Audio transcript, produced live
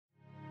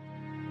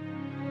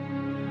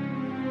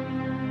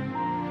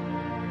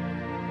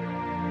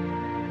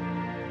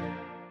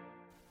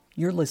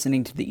You're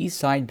listening to the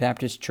Eastside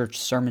Baptist Church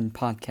Sermon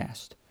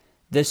Podcast.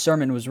 This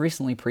sermon was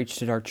recently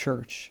preached at our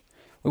church.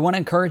 We want to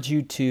encourage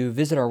you to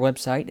visit our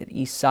website at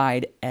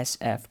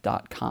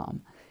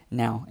eastsidesf.com.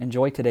 Now,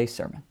 enjoy today's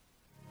sermon.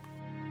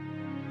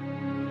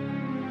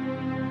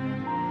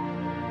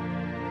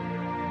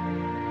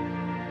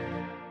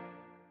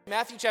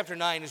 Matthew chapter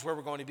 9 is where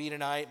we're going to be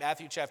tonight.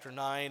 Matthew chapter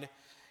 9.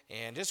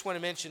 And just want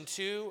to mention,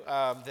 too,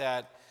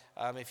 that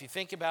if you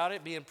think about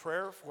it, be in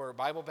prayer for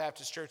Bible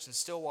Baptist Church in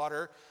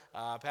Stillwater.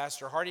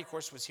 Pastor Hardy, of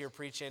course, was here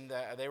preaching.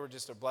 They were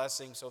just a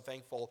blessing, so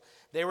thankful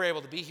they were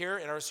able to be here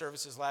in our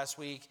services last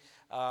week.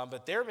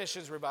 But their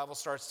missions revival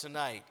starts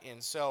tonight.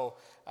 And so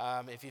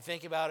if you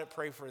think about it,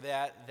 pray for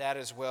that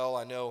as well.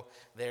 I know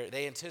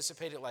they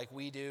anticipate it like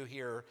we do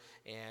here,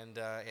 and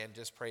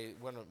just pray.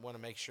 Want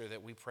to make sure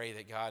that we pray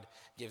that God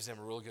gives them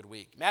a real good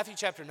week. Matthew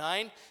chapter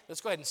 9.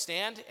 Let's go ahead and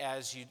stand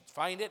as you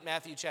find it.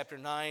 Matthew chapter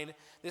 9.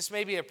 This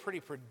may be a pretty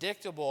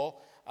predictable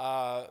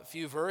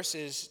few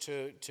verses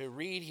to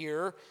read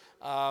here,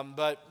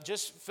 but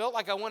just felt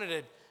like I wanted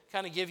to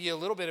kind of give you a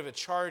little bit of a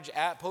charge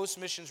at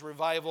post-missions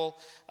revival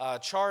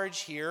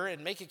charge here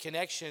and make a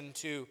connection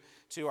to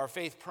our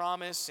faith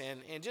promise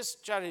and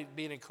just try to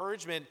be an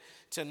encouragement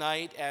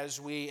tonight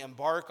as we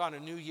embark on a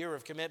new year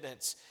of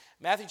commitments.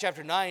 Matthew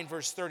chapter 9,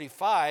 verse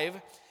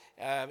 35,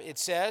 it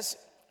says,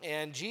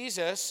 "And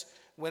Jesus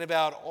went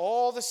about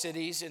all the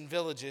cities and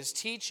villages,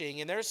 teaching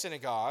in their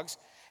synagogues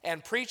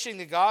and preaching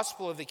the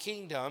gospel of the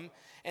kingdom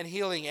and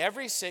healing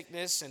every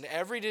sickness and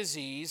every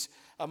disease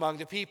among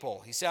the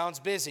people." He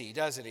sounds busy,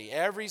 doesn't he?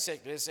 Every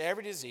sickness,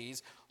 every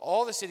disease,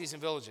 all the cities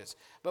and villages.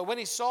 "But when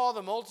he saw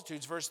the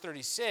multitudes," verse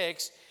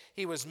 36,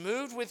 "he was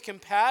moved with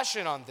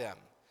compassion on them,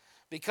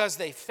 because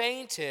they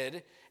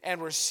fainted and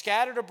were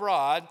scattered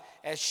abroad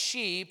as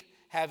sheep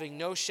having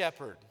no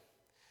shepherd.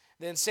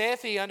 Then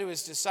saith he unto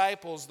his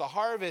disciples, The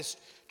harvest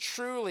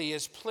truly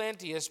is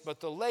plenteous, but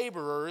the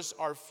laborers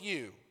are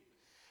few.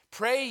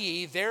 Pray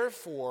ye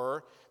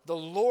therefore the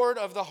Lord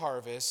of the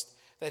harvest,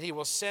 that he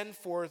will send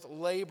forth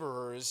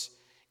laborers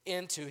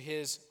into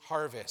his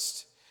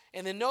harvest."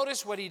 And then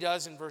notice what he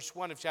does in verse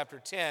 1 of chapter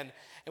 10.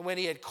 "And when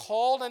he had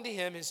called unto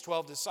him his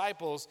 12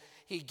 disciples,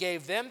 he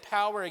gave them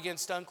power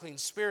against unclean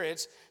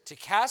spirits to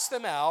cast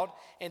them out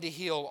and to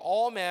heal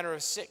all manner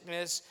of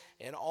sickness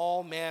and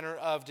all manner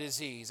of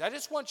disease." I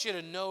just want you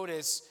to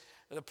notice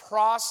the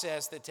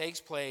process that takes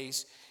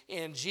place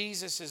in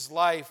Jesus'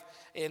 life.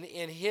 And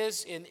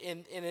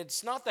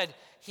it's not that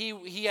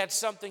he had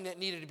something that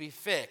needed to be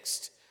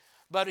fixed,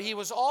 but he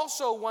was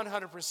also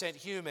 100%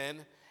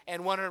 human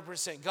and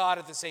 100% God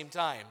at the same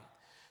time.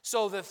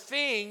 So the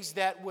things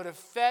that would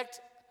affect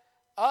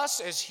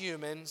us as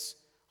humans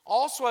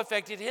also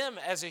affected him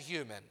as a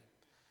human.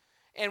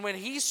 And when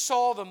he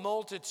saw the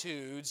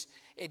multitudes,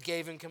 it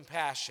gave him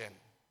compassion.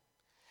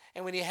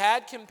 And when he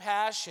had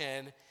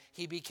compassion,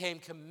 he became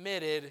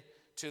committed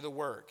to the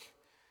work.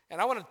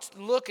 And I want to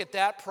look at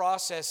that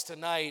process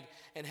tonight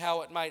and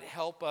how it might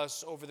help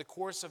us over the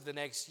course of the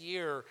next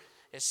year,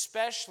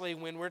 especially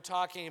when we're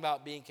talking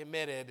about being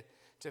committed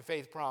to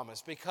faith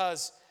promise.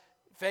 Because,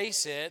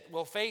 face it,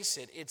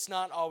 it's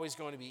not always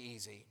going to be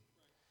easy.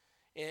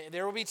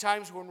 There will be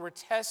times when we're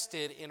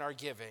tested in our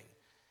giving.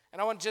 And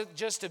I want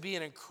just to be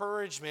an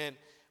encouragement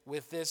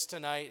with this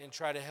tonight and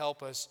try to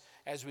help us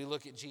as we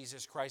look at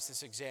Jesus Christ,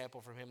 this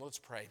example from him. Let's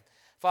pray.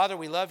 Father,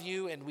 we love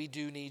you and we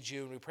do need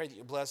you, and we pray that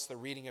you bless the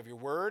reading of your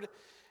word.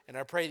 And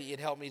I pray that you'd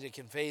help me to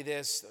convey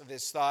this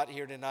thought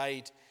here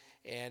tonight.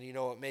 And,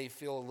 it may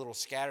feel a little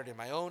scattered in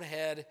my own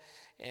head,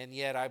 and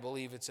yet I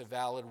believe it's a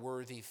valid,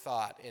 worthy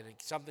thought, and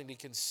it's something to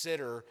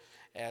consider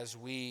as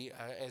we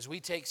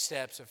take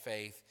steps of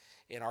faith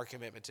in our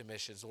commitment to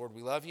missions. Lord,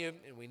 we love you,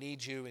 and we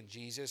need you in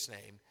Jesus'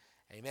 name.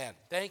 Amen.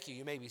 Thank you.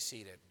 You may be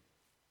seated.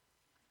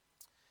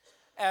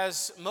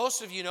 As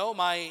most of you know,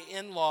 my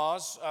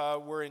in-laws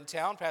were in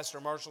town,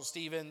 Pastor Marshall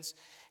Stevens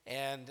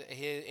and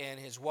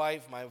his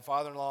wife, my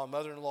father-in-law and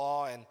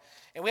mother-in-law, and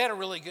we had a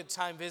really good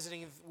time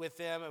visiting with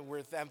them,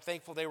 and I'm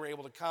thankful they were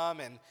able to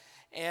come,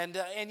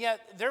 and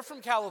yet they're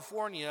from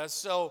California,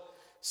 so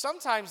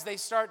sometimes they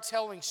start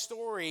telling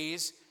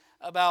stories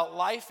about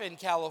life in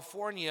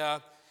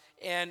California,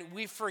 and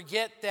we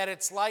forget that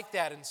it's like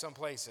that in some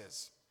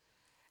places.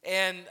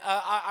 And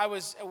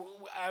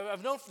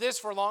I've known this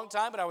for a long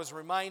time, but I was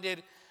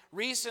reminded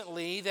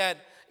recently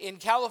that in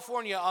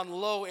California on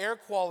low air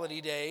quality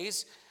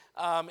days,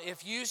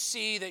 if you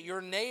see that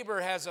your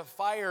neighbor has a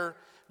fire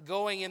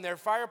going in their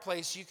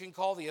fireplace, you can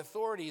call the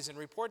authorities and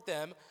report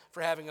them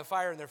for having a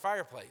fire in their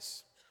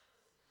fireplace.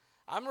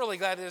 I'm really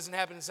glad it doesn't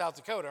happen in South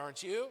Dakota,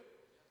 aren't you?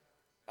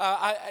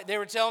 They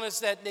were telling us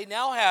that they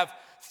now have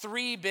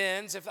 3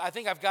 bins, if I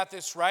think I've got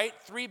this right,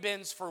 3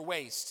 bins for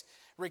waste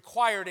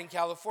required in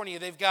California.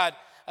 They've got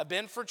a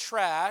bin for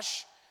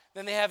trash,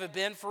 then they have a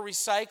bin for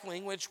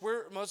recycling, which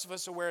most of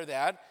us are aware of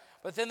that,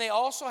 but then they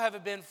also have a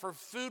bin for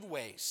food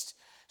waste.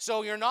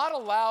 So you're not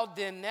allowed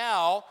then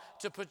now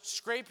to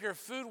scrape your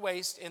food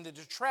waste into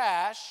the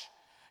trash.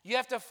 You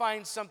have to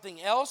find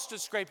something else to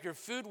scrape your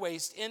food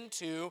waste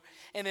into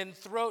and then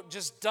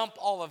just dump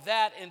all of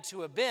that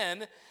into a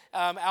bin.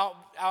 out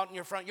in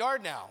your front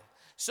yard now.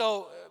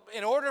 So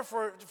in order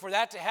for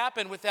that to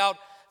happen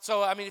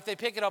if they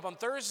pick it up on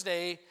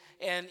Thursday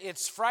and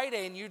it's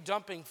Friday and you're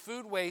dumping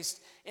food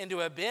waste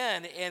into a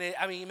bin,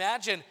 and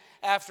imagine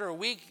after a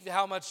week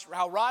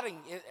how rotting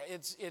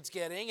it's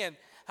getting and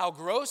how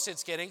gross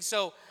it's getting.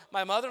 So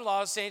my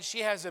mother-in-law is saying she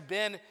has a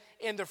bin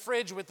in the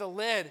fridge with a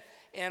lid,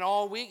 and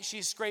all week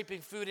she's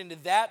scraping food into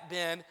that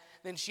bin.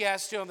 Then she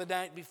has to, on the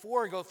night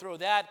before, go throw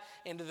that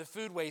into the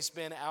food waste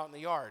bin out in the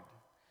yard.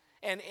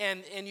 And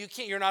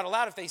you're not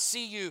allowed, if they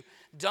see you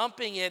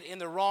dumping it in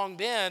the wrong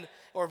bin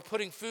or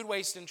putting food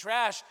waste in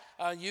trash,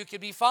 you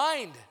could be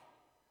fined.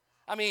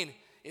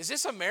 Is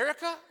this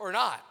America or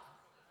not?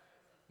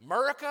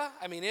 America?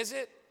 Is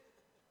it?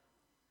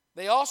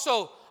 They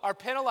also are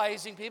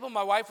penalizing people.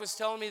 My wife was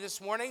telling me this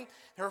morning,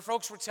 her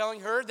folks were telling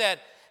her that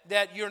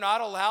you're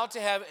not allowed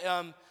to have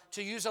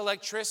to use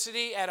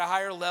electricity at a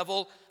higher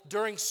level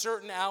during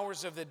certain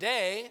hours of the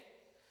day.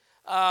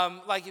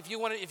 Like if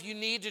you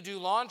need to do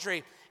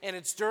laundry and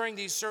it's during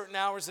these certain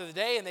hours of the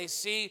day and they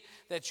see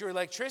that your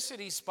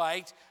electricity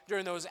spiked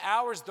during those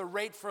hours, the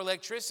rate for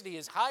electricity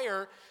is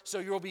higher, so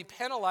you'll be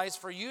penalized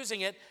for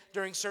using it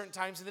during certain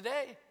times of the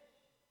day.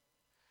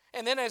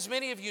 And then, as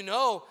many of you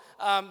know,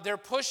 they're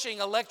pushing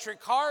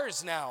electric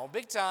cars now,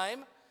 big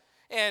time.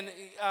 And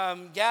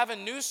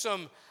Gavin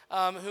Newsom,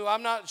 who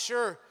I'm not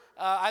sure,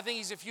 I think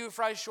he's a few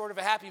fries short of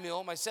a Happy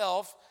Meal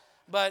myself,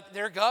 but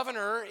their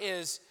governor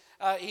is,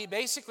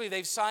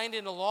 they've signed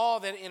into law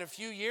that in a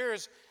few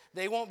years,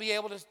 they won't be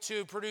able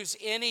to produce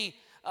any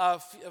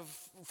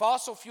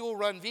fossil fuel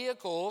run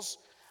vehicles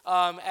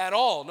at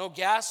all. No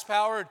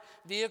gas-powered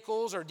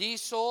vehicles or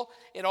diesel.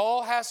 It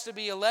all has to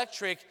be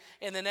electric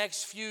in the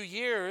next few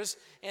years.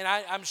 And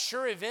I'm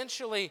sure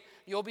eventually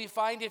you'll be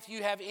fined if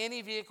you have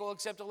any vehicle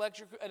except an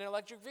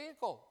electric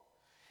vehicle.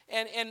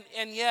 And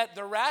yet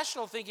the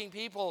rational thinking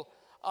people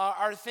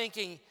are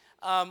thinking,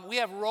 we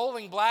have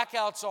rolling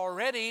blackouts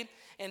already,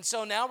 and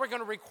so now we're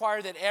going to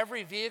require that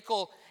every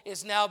vehicle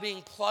is now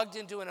being plugged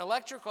into an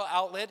electrical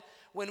outlet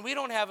when we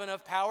don't have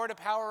enough power to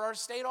power our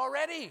state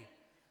already.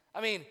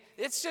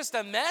 It's just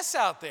a mess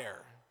out there.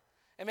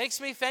 It makes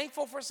me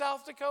thankful for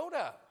South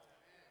Dakota.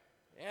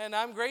 And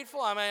I'm grateful.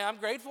 I'm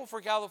grateful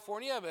for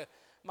California, but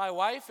my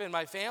wife and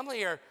my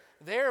family are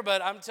there,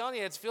 but I'm telling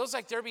you, it feels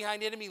like they're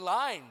behind enemy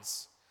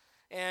lines.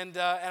 And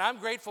I'm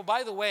grateful.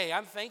 By the way,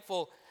 I'm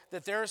thankful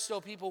that there are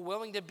still people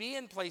willing to be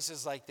in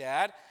places like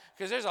that,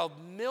 because there's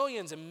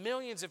millions and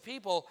millions of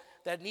people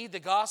that need the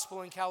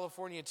gospel in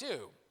California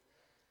too.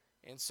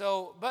 And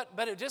so,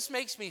 but it just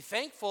makes me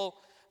thankful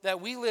that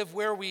we live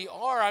where we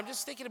are. I'm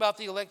just thinking about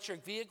the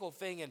electric vehicle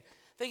thing and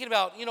thinking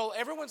about,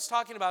 everyone's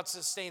talking about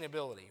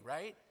sustainability,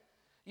 right?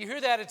 You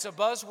hear that it's a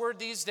buzzword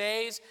these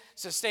days,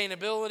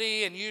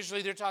 sustainability, and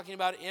usually they're talking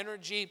about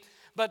energy.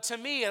 But to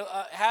me,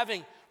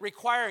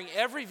 requiring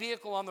every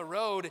vehicle on the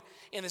road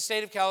in the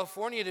state of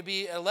California to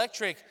be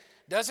electric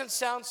doesn't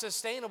sound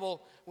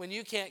sustainable when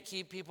you can't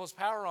keep people's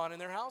power on in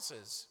their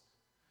houses.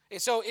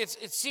 So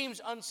it seems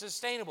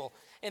unsustainable,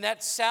 and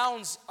that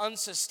sounds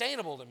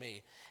unsustainable to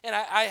me. And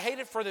I hate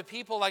it for the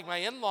people like my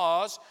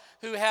in-laws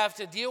who have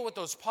to deal with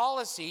those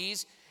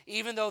policies,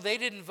 even though they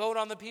didn't vote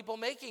on the people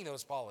making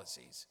those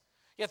policies.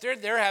 Yet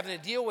they're having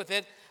to deal with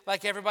it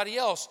like everybody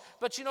else.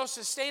 But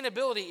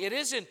sustainability, it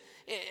isn't.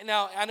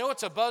 Now, I know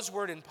it's a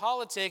buzzword in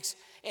politics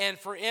and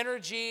for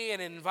energy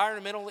and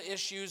environmental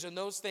issues and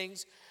those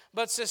things,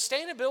 but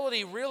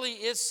sustainability really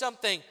is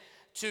something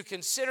to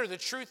consider. The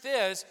truth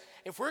is,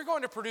 if we're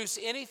going to produce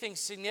anything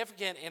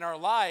significant in our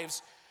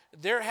lives,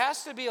 there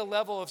has to be a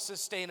level of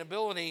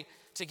sustainability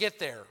to get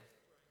there.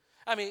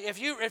 If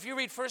you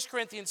read 1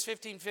 Corinthians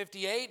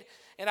 15:58,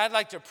 and I'd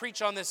like to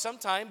preach on this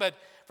sometime, but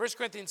 1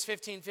 Corinthians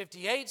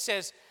 15:58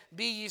 says,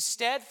 "Be ye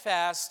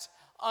steadfast,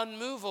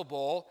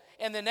 unmovable,"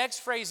 and the next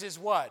phrase is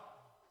what?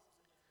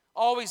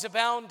 Always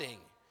abounding.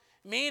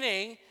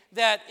 Meaning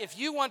that if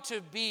you want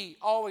to be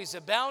always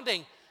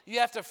abounding, you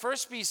have to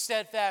first be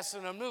steadfast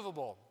and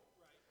unmovable.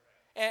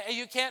 And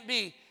you can't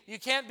be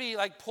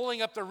like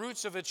pulling up the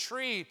roots of a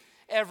tree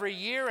every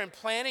year and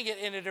planting it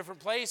in a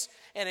different place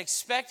and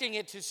expecting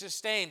it to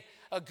sustain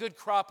a good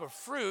crop of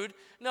fruit.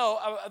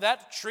 No,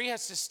 that tree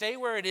has to stay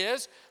where it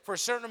is for a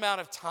certain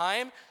amount of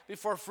time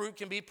before fruit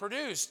can be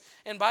produced.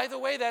 And by the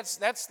way,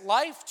 that's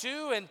life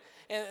too. And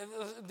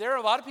there are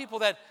a lot of people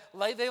that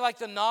they like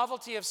the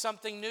novelty of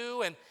something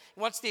new, and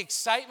once the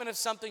excitement of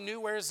something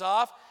new wears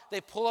off, they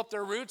pull up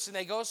their roots and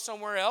they go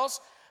somewhere else.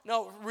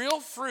 No,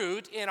 real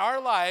fruit in our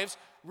lives,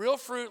 real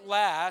fruit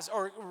lasts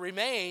or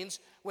remains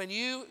when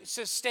you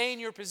sustain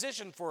your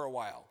position for a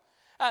while.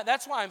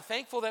 That's why I'm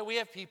thankful that we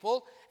have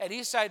people at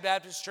Eastside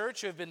Baptist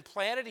Church who have been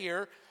planted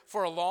here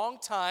for a long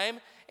time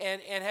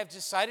and have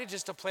decided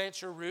just to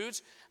plant your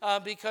roots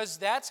because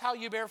that's how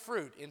you bear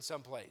fruit in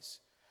some place.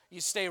 You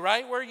stay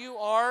right where you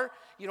are.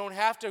 You don't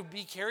have to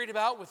be carried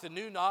about with the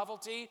new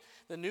novelty,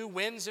 the new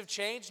winds of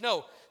change.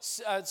 No,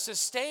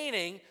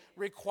 sustaining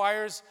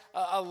requires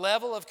a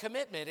level of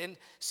commitment. And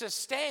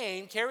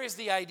sustain carries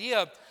the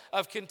idea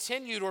of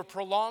continued or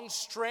prolonged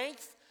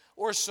strength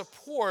or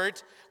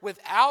support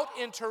without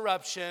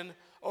interruption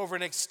over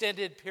an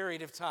extended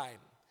period of time.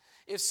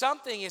 If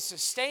something is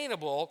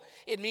sustainable,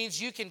 it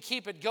means you can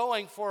keep it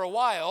going for a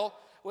while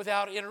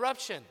without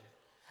interruption.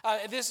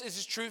 This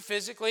is true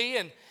physically,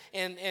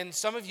 and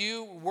some of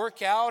you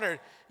work out or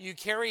you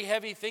carry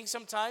heavy things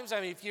sometimes.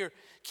 I mean, if you're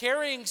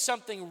carrying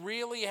something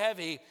really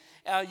heavy,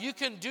 you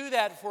can do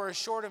that for a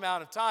short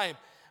amount of time,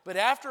 but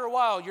after a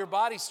while, your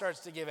body starts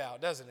to give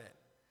out, doesn't it?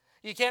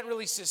 You can't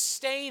really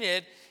sustain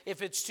it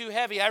if it's too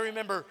heavy. I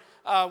remember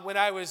when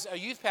I was a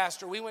youth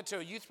pastor, we went to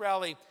a youth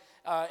rally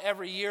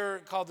every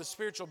year called the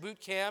Spiritual Boot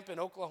Camp in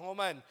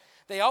Oklahoma, and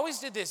they always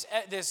did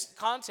this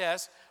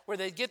contest where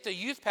they'd get the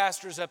youth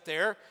pastors up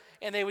there,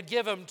 and they would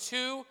give them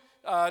two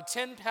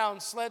 10-pound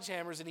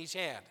sledgehammers in each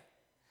hand.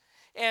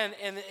 And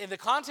the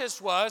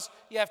contest was,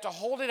 you have to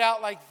hold it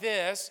out like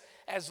this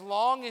as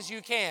long as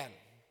you can.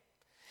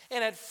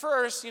 And at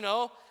first, you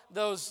know,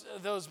 those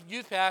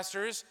youth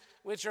pastors,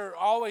 which are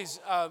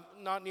always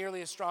not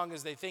nearly as strong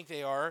as they think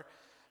they are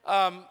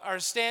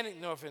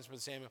standing, no offense,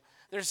 Brother Samuel,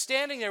 they're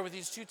standing there with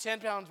these two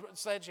 10-pound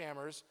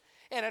sledgehammers,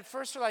 and at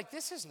first they're like,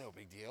 this is no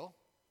big deal.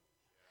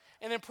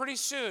 And then pretty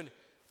soon,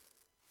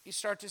 you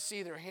start to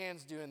see their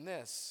hands doing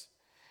this.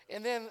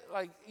 And then,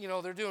 like, you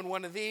know, they're doing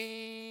one of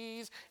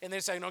these, and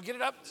they're saying, no, get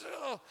it up,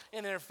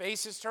 and their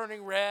face is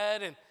turning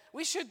red, and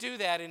we should do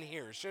that in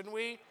here, shouldn't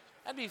we?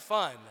 That'd be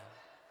fun.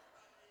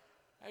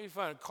 That'd be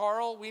fun.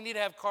 Carl, we need to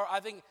have Carl. I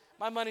think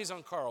my money's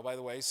on Carl, by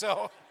the way,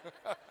 so.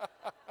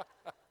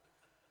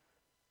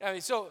 I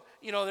mean, so,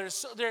 you know,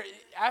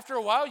 after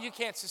a while, you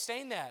can't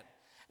sustain that.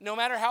 No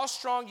matter how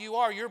strong you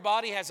are, your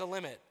body has a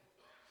limit.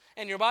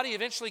 And your body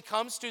eventually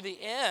comes to the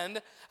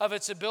end of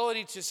its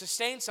ability to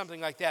sustain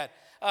something like that.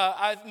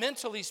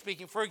 Mentally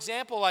speaking, for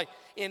example, like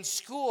in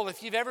school,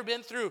 if you've ever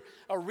been through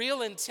a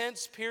real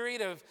intense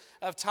period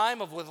of time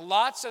with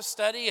lots of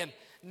study and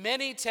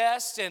many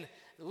tests and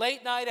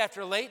late night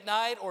after late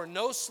night or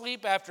no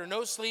sleep after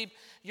no sleep,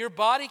 your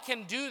body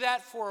can do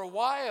that for a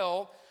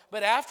while,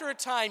 but after a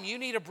time you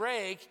need a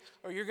break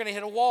or you're going to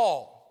hit a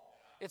wall.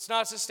 It's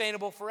not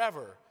sustainable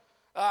forever.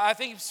 I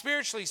think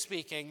spiritually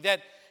speaking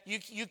that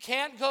you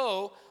can't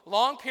go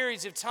long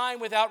periods of time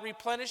without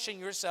replenishing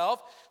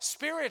yourself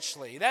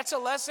spiritually. That's a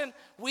lesson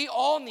we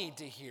all need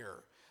to hear.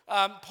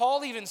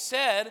 Paul even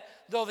said,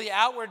 though the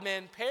outward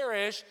man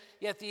perish,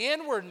 yet the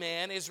inward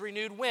man is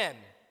renewed when?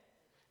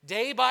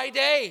 Day by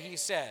day, he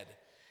said.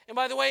 And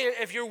by the way,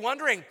 if you're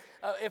wondering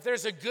if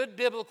there's a good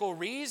biblical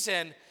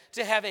reason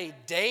to have a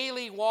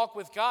daily walk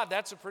with God,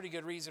 that's a pretty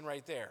good reason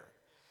right there.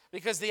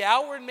 Because the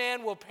outward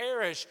man will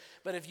perish,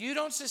 but if you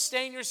don't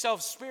sustain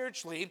yourself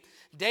spiritually,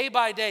 day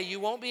by day, you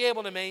won't be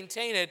able to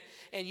maintain it,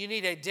 and you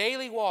need a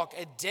daily walk,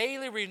 a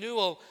daily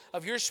renewal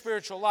of your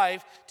spiritual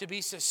life to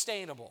be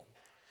sustainable.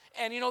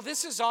 And you know,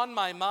 this is on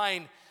my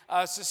mind,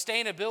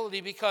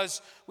 sustainability,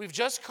 because we've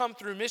just come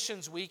through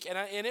Missions Week,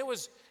 and it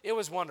was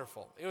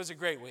wonderful. It was a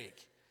great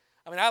week.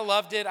 I mean, I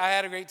loved it. I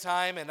had a great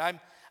time, and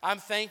I'm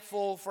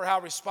thankful for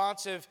how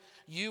responsive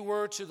you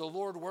were to the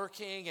Lord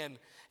working, and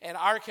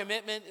our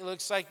commitment. It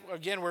looks like,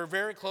 again, we're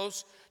very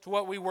close to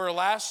what we were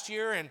last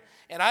year,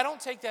 and I don't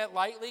take that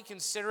lightly,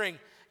 considering,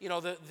 you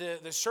know,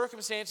 the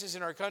circumstances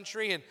in our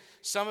country and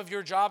some of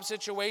your job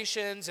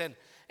situations, and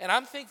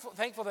I'm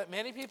thankful that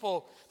many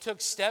people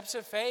took steps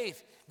of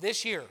faith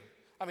this year.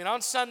 I mean,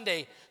 on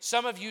Sunday,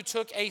 some of you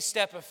took a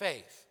step of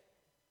faith.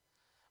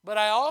 But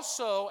I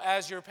also,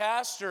 as your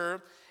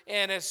pastor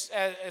and as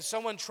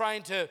someone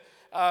trying to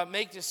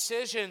make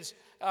decisions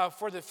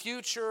for the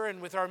future and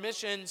with our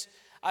missions,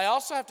 I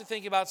also have to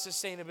think about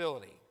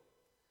sustainability.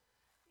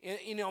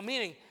 You know,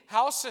 meaning,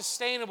 how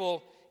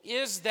sustainable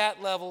is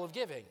that level of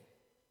giving?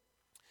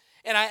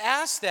 And I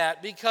ask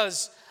that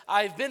because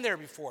I've been there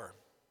before.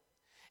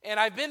 And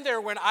I've been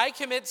there when I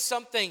commit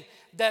something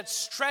that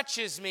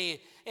stretches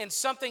me and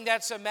something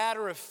that's a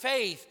matter of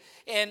faith,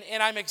 and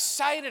I'm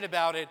excited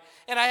about it,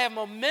 and I have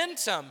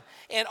momentum,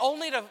 and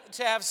only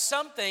to have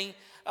something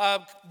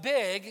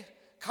big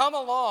come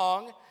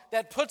along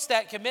that puts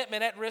that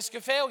commitment at risk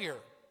of failure.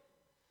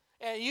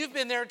 And you've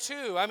been there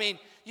too. I mean,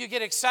 you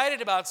get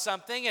excited about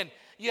something and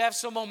you have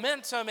some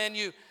momentum and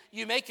you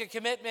make a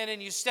commitment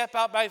and you step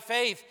out by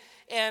faith,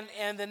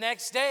 and the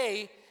next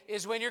day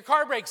is when your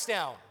car breaks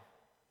down.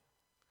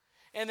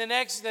 And the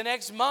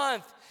next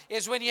month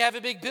is when you have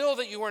a big bill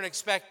that you weren't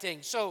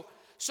expecting. So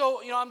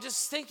you know, I'm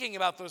just thinking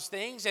about those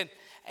things,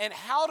 and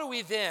how do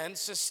we then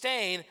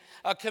sustain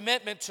a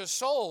commitment to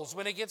souls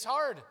when it gets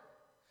hard?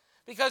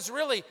 Because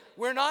really,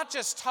 we're not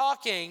just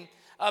talking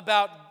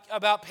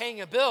about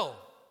paying a bill.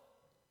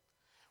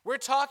 We're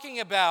talking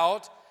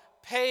about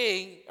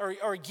paying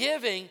or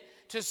giving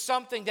to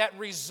something that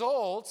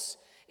results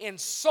in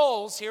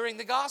souls hearing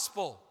the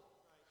gospel.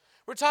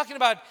 We're talking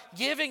about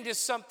giving to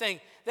something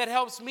that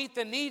helps meet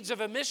the needs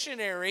of a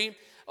missionary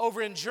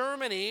over in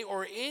Germany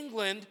or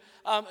England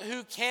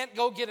who can't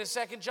go get a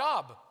second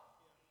job.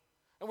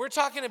 And we're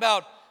talking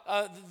about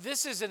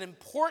this is an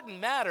important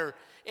matter,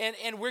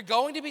 and we're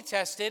going to be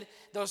tested.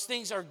 Those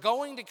things are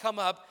going to come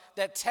up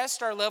that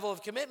test our level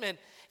of commitment.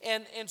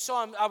 And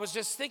so I was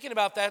just thinking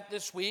about that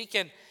this week,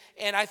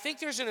 and I think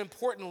there's an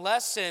important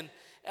lesson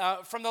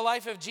from the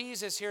life of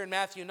Jesus here in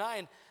Matthew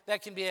 9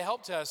 that can be a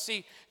help to us.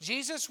 See,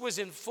 Jesus was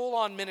in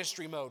full-on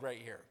ministry mode right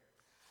here.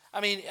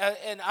 I mean,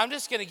 and I'm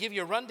just going to give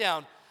you a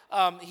rundown.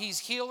 He's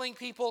healing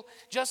people.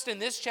 Just in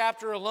this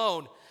chapter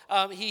alone,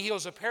 he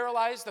heals the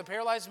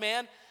paralyzed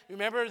man.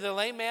 Remember the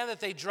lame man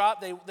that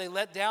they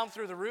let down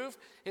through the roof?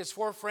 His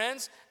 4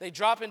 friends, they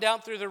drop him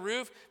down through the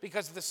roof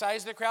because of the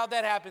size of the crowd.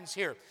 That happens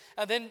here.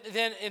 And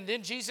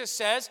then Jesus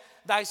says,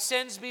 "Thy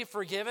sins be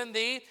forgiven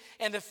thee."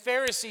 And the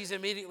Pharisees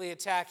immediately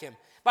attack him.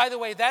 By the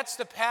way, that's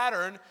the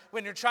pattern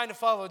when you're trying to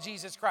follow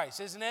Jesus Christ,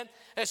 isn't it?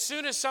 As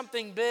soon as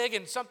something big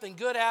and something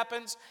good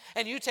happens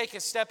and you take a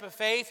step of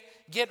faith,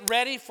 get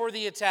ready for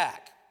the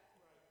attack.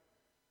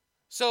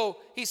 So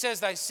he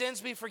says, "Thy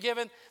sins be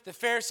forgiven." The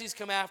Pharisees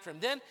come after him.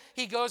 Then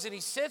he goes and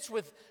he sits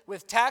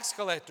with tax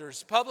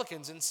collectors,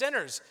 publicans, and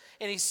sinners.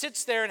 And he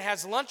sits there and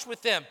has lunch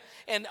with them.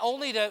 And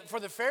only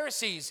for the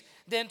Pharisees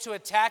then to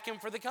attack him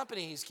for the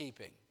company he's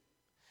keeping.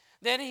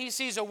 Then he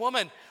sees a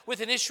woman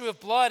with an issue of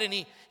blood,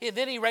 and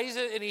then he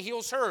raises and he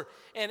heals her.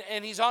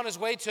 And he's on his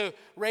way to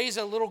raise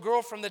a little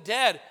girl from the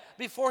dead.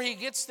 Before he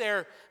gets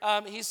there,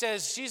 he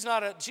says, she's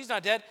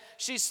not dead,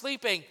 she's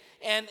sleeping.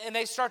 And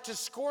they start to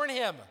scorn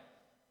him.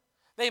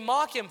 They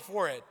mock him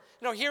for it.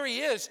 Here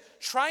he is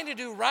trying to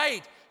do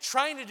right,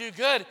 trying to do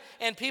good,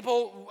 and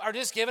people are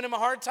just giving him a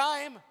hard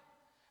time.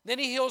 Then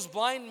he heals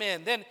blind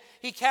men. Then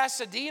he casts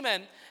a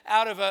demon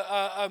out of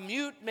a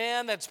mute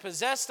man that's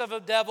possessed of a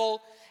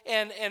devil.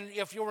 And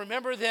if you'll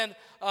remember then,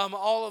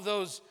 all of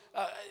those,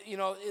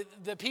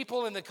 the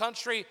people in the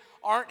country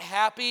aren't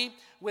happy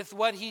with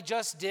what he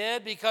just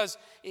did because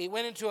he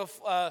went into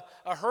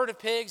a herd of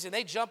pigs and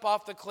they jump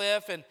off the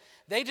cliff and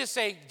they just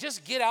say,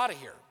 "Just get out of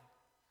here."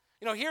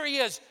 Here he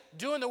is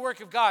doing the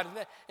work of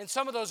God. And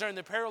some of those are in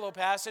the parallel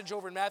passage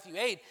over in Matthew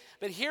 8.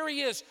 But here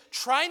he is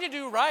trying to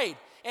do right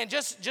and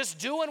just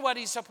doing what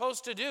he's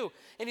supposed to do.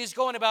 And he's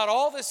going about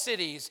all the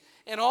cities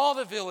and all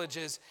the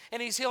villages. And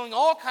he's healing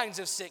all kinds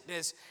of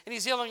sickness. And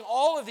he's healing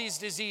all of these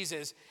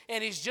diseases.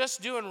 And he's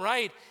just doing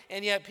right.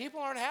 And yet people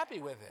aren't happy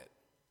with it.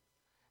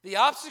 The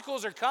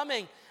obstacles are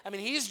coming. I mean,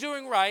 he's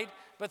doing right,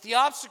 but the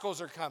obstacles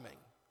are coming.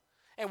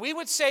 And we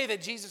would say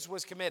that Jesus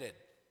was committed.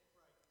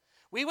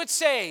 We would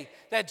say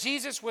that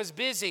Jesus was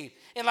busy.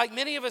 And like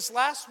many of us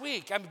last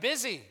week, I'm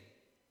busy.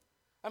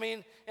 I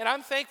mean, and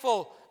I'm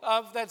thankful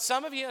that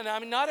some of you, and I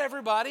mean, not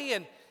everybody,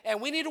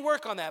 and we need to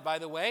work on that, by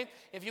the way.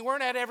 If you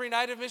weren't at every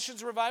night of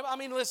missions revival, I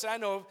mean, listen, I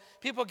know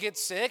people get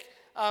sick,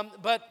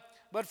 but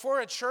for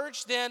a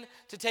church then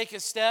to take a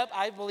step,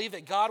 I believe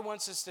that God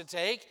wants us to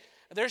take,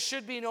 there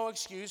should be no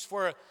excuse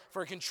for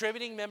a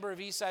contributing member of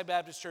Eastside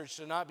Baptist Church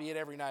to not be at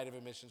every night of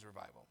a missions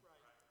revival.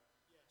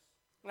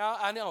 Now,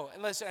 I know,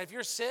 and listen, if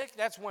you're sick,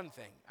 that's one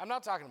thing. I'm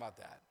not talking about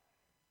that.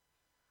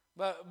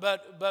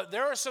 But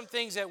there are some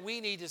things that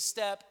we need to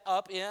step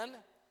up in,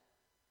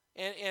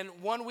 and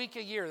 1 week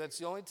a year, that's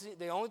the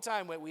only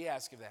time that we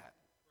ask of that.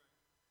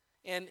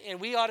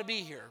 And we ought to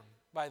be here,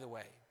 by the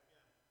way.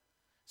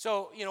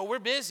 So, we're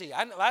busy.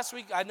 Last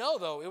week, I know,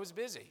 though, it was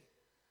busy.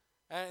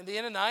 And at the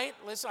end of the night,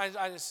 listen,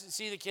 I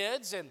see the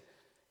kids, and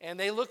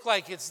they look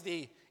like it's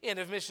the end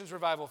of missions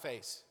revival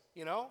phase,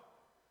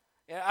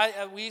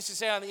 we used to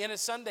say on the end of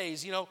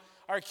Sundays,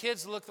 our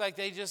kids look like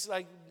they just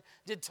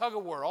did tug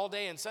of war all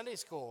day in Sunday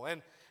school.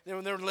 And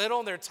when they're little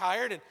and they're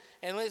tired.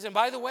 And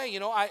by the way,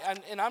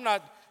 I'm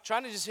not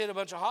trying to just hit a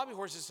bunch of hobby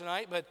horses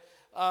tonight,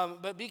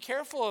 but be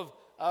careful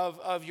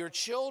of your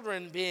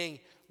children being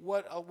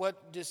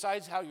what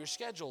decides how your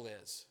schedule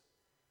is.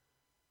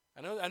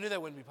 I knew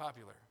that wouldn't be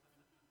popular.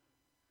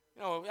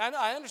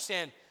 I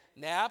understand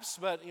naps,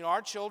 but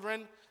our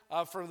children,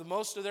 for the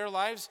most of their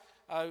lives,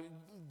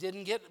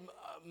 didn't get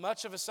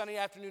much of a Sunday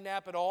afternoon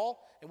nap at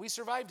all, and we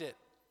survived it.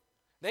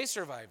 They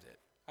survived it.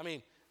 I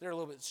mean, they're a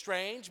little bit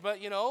strange,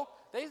 but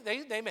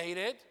they made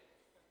it.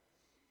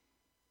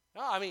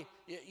 No, I mean,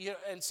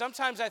 and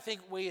sometimes I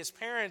think we as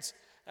parents,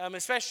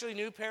 especially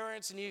new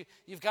parents, and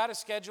you've got a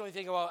schedule, and you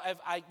think, well,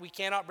 we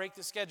cannot break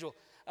the schedule.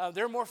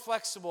 They're more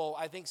flexible,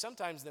 I think,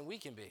 sometimes than we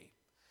can be.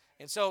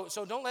 And so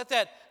don't let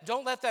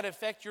that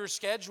affect your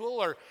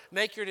schedule or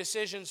make your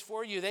decisions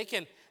for you. They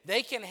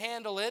can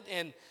handle it,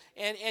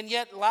 and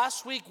yet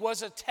last week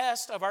was a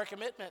test of our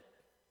commitment.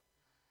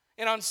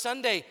 And on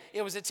Sunday,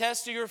 it was a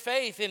test of your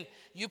faith, and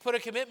you put a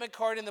commitment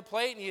card in the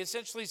plate, and you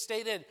essentially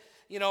stated,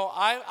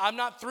 I'm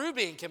not through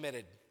being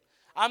committed.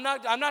 I'm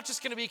not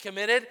just going to be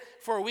committed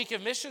for a week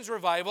of missions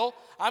revival.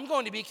 I'm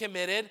going to be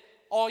committed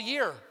all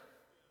year.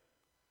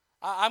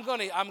 I'm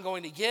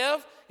going to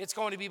give. It's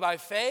going to be by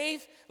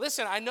faith.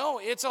 Listen, I know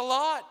it's a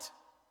lot.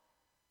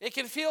 It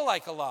can feel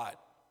like a lot.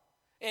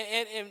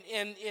 And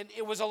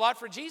it was a lot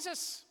for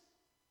Jesus.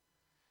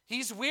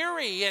 He's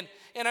weary,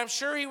 and I'm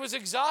sure he was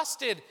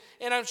exhausted,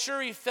 and I'm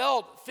sure he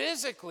felt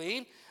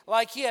physically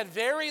like he had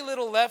very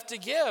little left to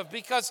give,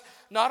 because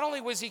not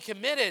only was he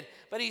committed,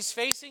 but he's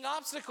facing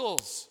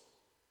obstacles.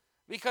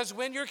 Because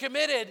when you're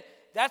committed,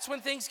 that's when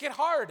things get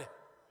hard.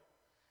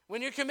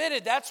 When you're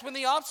committed, that's when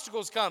the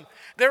obstacles come.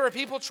 There are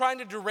people trying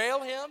to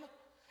derail him.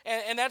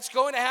 And that's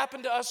going to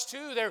happen to us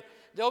too.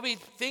 There'll be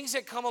things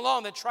that come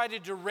along that try to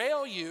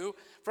derail you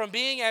from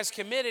being as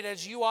committed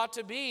as you ought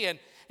to be. And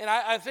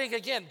I think,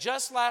 again,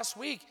 just last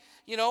week,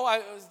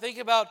 I think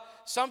about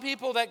some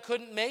people that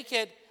couldn't make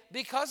it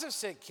because of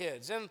sick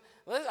kids. And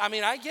I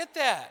mean, I get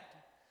that.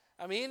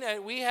 I mean,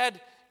 we had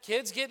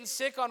kids getting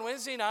sick on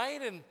Wednesday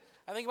night, and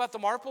I think about the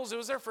Marples. It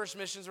was their first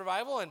missions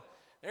revival, and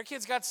their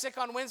kids got sick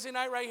on Wednesday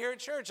night right here at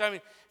church. I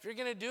mean, if you're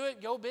going to do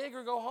it, go big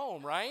or go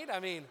home, right? I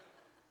mean,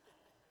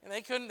 and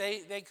they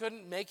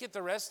couldn't make it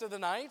the rest of the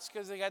nights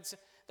because they got sick.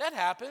 That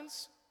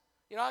happens.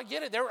 I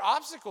get it. There were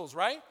obstacles,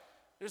 right?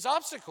 There's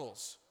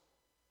obstacles.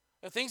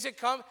 The things that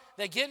come,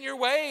 that get in your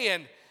way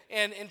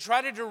and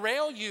try to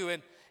derail you.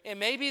 And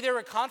maybe there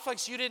were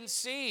conflicts you didn't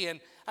see. And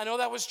I know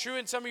that was true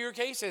in some of your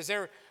cases.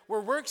 There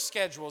were work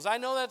schedules. I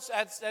know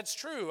that's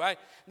true.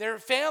 There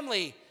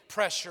family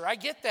pressure. I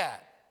get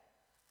that.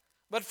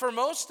 But for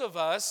most of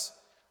us,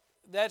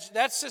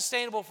 that's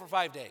sustainable for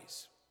 5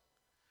 days.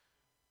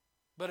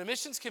 But a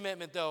missions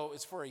commitment, though,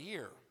 is for a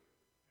year.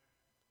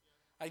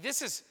 Like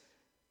this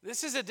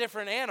is a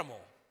different animal.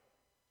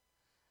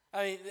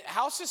 I mean,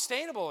 how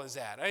sustainable is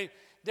that?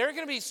 There are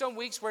going to be some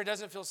weeks where it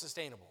doesn't feel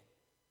sustainable.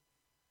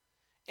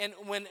 And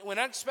when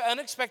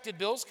unexpected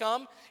bills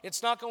come,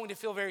 it's not going to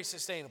feel very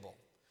sustainable.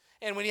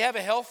 And when you have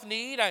a health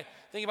need, I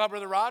think about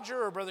Brother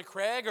Roger or Brother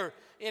Craig or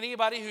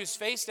anybody who's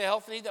faced a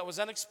health need that was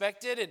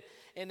unexpected,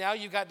 and now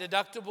you've got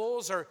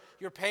deductibles or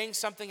you're paying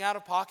something out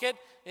of pocket,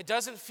 it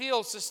doesn't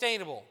feel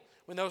sustainable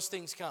when those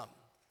things come.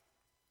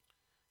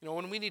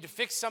 When we need to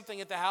fix something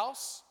at the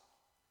house,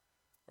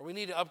 or we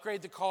need to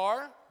upgrade the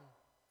car,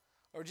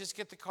 or just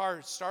get the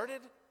car started.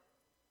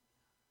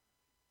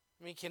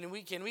 I mean, can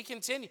we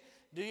continue?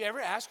 Do you ever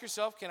ask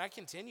yourself, can I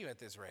continue at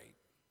this rate?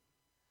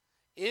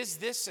 Is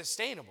this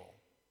sustainable?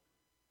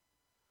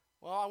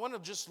 Well, I want to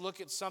just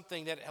look at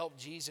something that helped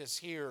Jesus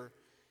here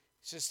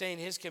sustain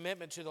his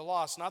commitment to the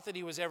lost. Not that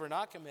he was ever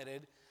not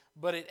committed,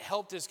 but it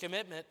helped his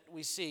commitment.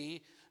 We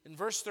see in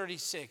verse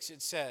 36,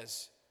 it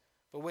says,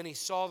 "But when he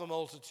saw the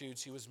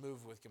multitudes, he was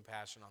moved with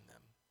compassion on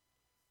them."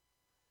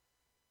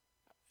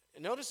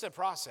 Notice the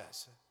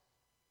process.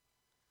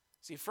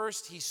 See,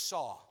 first he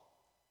saw.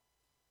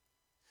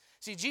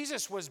 See,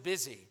 Jesus was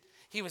busy.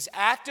 He was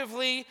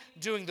actively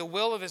doing the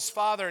will of his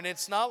Father, and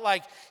it's not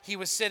like he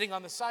was sitting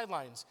on the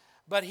sidelines,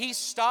 but he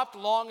stopped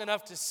long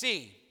enough to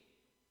see.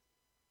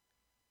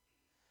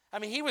 I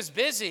mean, he was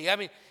busy. I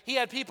mean, he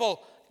had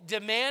people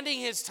demanding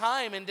his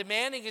time and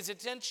demanding his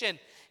attention,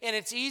 and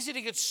it's easy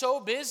to get so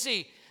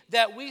busy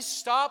that we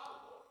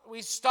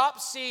stop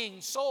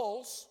seeing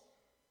souls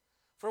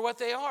for what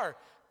they are.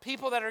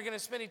 People that are going to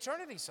spend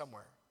eternity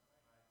somewhere.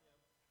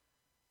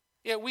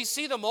 Yeah, we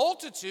see the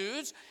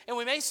multitudes, and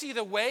we may see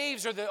the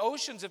waves or the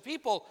oceans of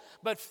people,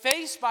 but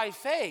face by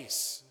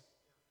face,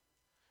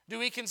 do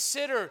we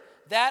consider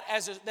that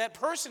that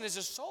person as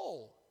a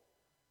soul?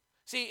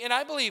 See, and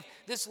I believe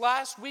this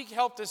last week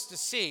helped us to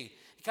see.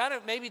 It kind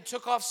of maybe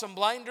took off some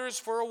blinders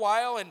for a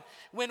while, and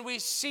when we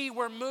see,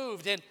 we're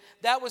moved, and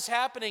that was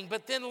happening,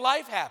 but then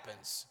life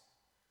happens.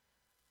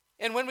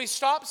 And when we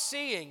stop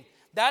seeing,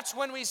 that's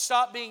when we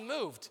stop being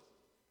moved.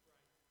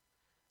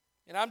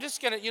 And I'm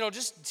just going to,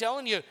 just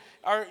telling you,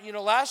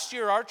 last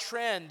year our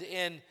trend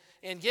in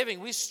giving,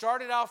 we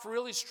started off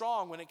really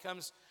strong when it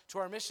comes to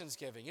our missions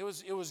giving. It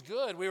was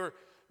good. We were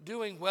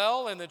doing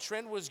well, and the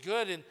trend was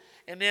good.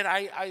 And then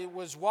I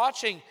was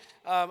watching,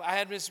 I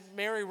had Miss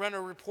Mary run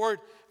a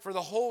report for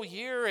the whole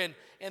year, and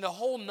the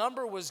whole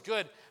number was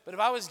good. But if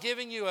I was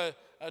giving you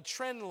a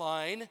trend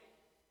line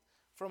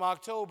from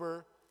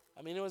October,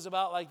 I mean, it was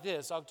about like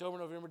this: October,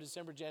 November,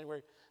 December,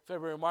 January,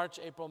 February, March,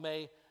 April,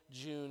 May,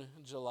 June,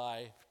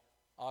 July,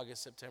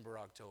 August, September,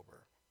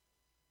 October.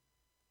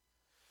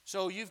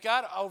 So you've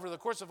got, over the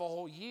course of a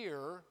whole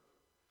year,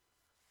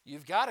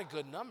 you've got a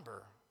good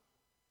number.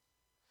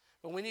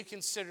 But when you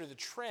consider the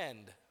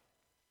trend,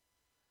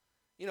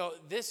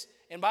 this,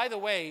 and by the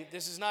way,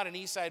 this is not an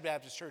Eastside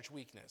Baptist Church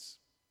weakness.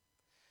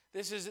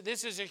 This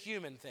is a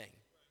human thing.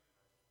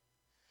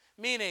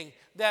 Meaning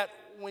that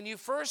when you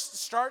first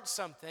start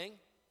something,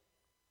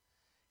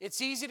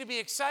 it's easy to be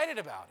excited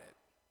about it.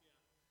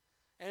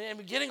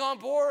 And getting on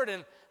board,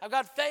 and I've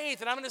got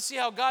faith, and I'm going to see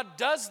how God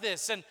does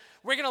this, and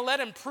we're going to let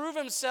him prove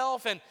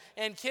himself,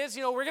 and kids,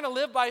 we're going to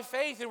live by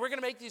faith, and we're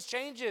going to make these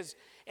changes,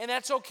 and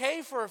that's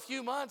okay for a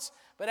few months,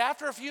 but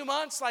after a few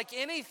months, like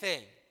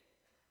anything,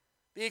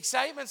 the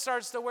excitement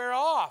starts to wear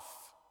off.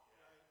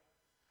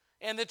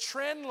 And the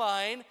trend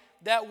line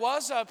that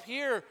was up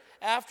here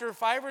after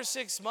 5 or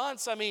 6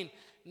 months, I mean,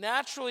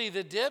 naturally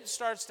the dip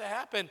starts to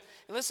happen.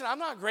 And listen, I'm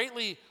not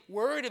greatly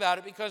worried about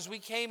it because we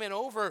came in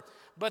over,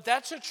 but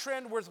that's a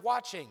trend worth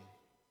watching.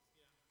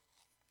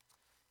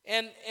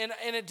 And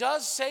it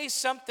does say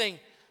something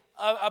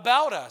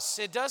about us.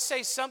 It does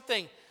say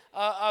something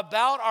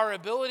about our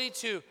ability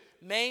to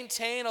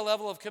maintain a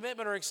level of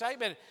commitment or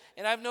excitement.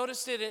 And I've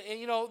noticed it,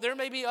 and there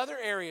may be other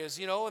areas,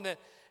 and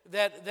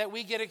that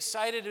we get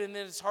excited and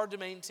then it's hard to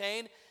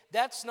maintain.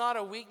 That's not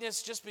a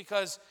weakness just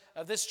because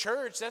of this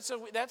church.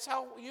 That's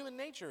how human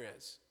nature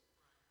is.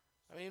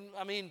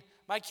 I mean,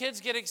 my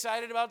kids get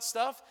excited about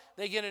stuff.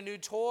 They get a new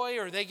toy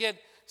or they get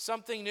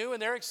something new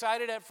and they're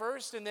excited at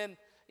first. And then,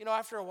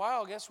 after a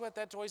while, guess what?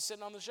 That toy's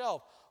sitting on the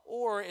shelf.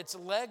 Or it's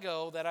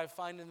Lego that I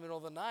find in the middle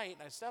of the night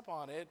and I step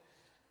on it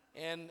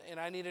and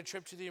I need a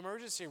trip to the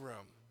emergency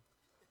room.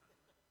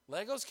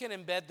 Legos can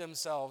embed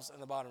themselves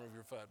in the bottom of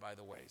your foot, by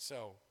the way.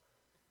 So,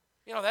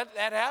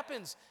 that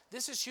happens.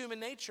 This is human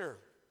nature.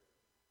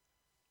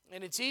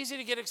 And it's easy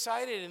to get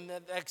excited, and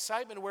that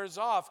excitement wears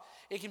off.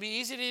 It can be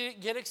easy to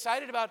get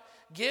excited about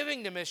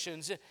giving to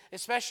missions,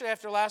 especially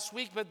after last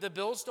week, but the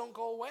bills don't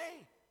go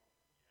away.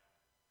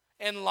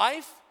 And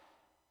life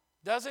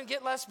doesn't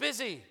get less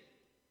busy.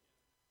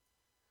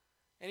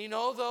 And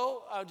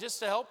though, just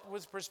to help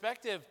with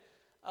perspective,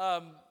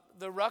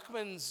 the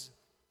Ruckmans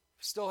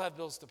still have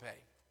bills to pay.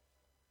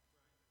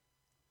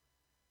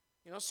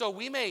 So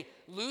we may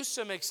lose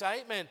some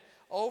excitement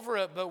over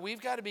it, but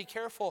we've got to be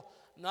careful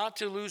not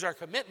to lose our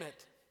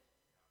commitment.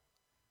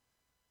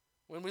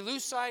 When we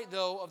lose sight,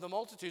 though, of the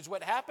multitudes,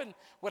 what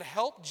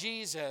helped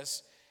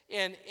Jesus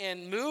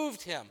and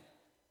moved him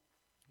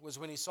was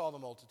when he saw the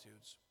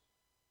multitudes.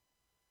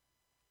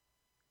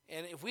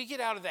 And if we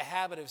get out of the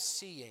habit of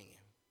seeing,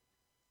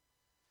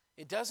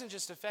 it doesn't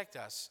just affect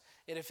us.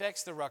 It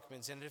affects the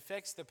Ruckmans, and it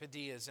affects the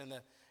Padillas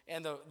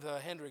and the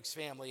Hendricks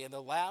family and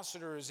the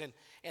Lassiters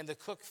and the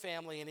Cook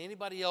family and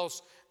anybody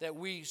else that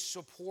we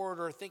support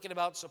or thinking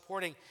about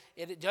supporting.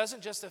 It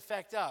doesn't just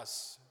affect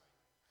us.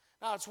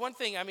 Now, it's one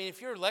thing,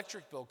 if your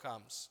electric bill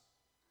comes,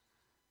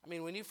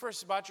 when you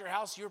first bought your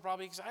house, you were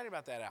probably excited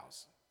about that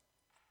house.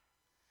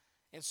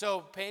 And so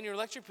paying your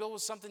electric bill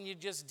was something you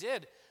just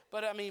did.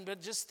 But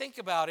just think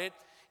about it.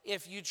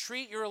 If you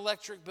treat your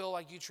electric bill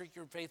like you treat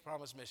your Faith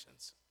Promise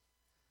missions.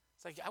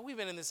 It's like, we've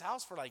been in this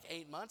house for like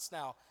 8 months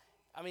now.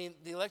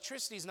 The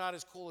electricity is not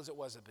as cool as it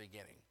was at the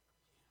beginning.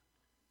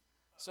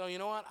 So you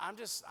know what?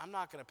 I'm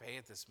not going to pay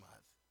it this month.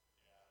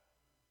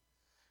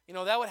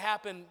 That would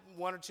happen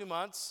 1 or 2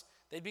 months.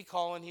 They'd be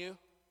calling you.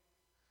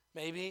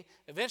 Maybe.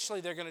 Eventually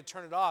they're going to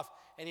turn it off.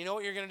 And you know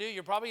what you're going to do?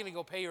 You're probably going to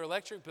go pay your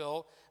electric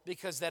bill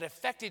because that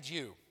affected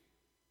you.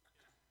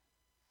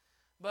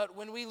 But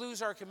when we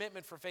lose our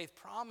commitment for Faith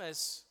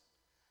Promise,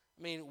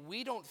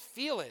 we don't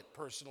feel it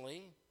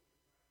personally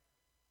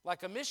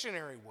like a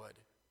missionary would.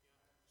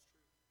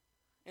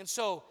 And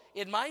so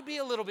it might be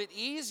a little bit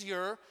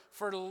easier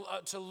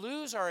to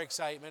lose our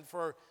excitement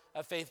for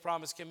a Faith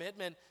Promise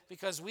commitment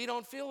because we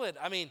don't feel it.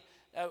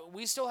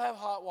 We still have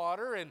hot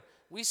water and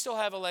we still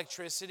have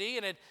electricity,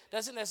 and it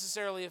doesn't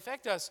necessarily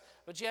affect us.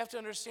 But you have to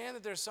understand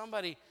that there's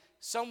somebody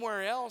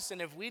somewhere else,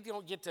 and if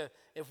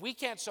we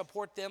can't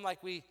support them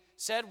like we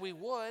said we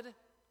would,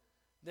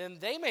 then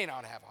they may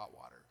not have hot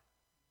water.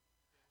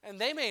 And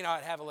they may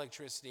not have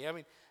electricity.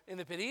 In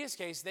the Padillas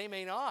case, they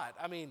may not.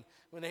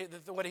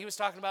 What he was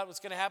talking about was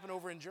going to happen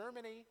over in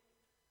Germany.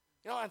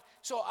 And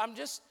so I'm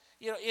just,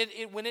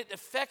 when it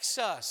affects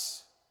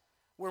us,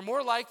 we're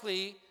more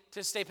likely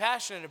to stay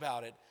passionate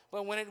about it.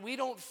 But when we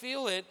don't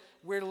feel it,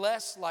 we're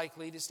less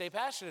likely to stay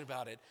passionate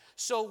about it.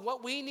 So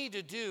what we need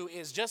to do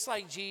is, just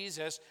like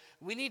Jesus,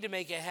 we need to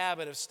make a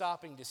habit of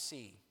stopping to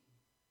see.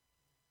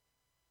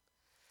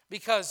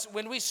 Because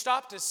when we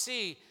stop to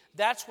see,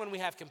 that's when we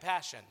have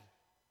compassion.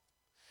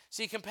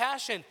 See,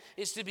 compassion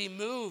is to be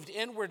moved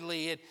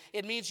inwardly.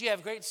 It means you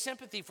have great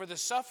sympathy for the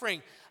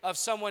suffering of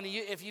someone.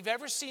 If you've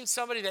ever seen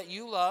somebody that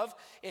you love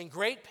in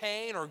great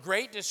pain or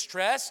great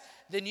distress,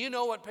 then you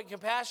know what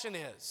compassion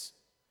is.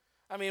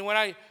 When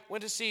I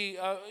went to see,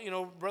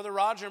 Brother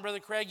Roger and Brother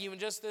Craig even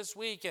just this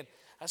week, and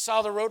I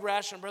saw the road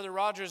rash on Brother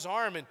Roger's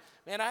arm, and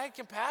man, I had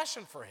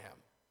compassion for him.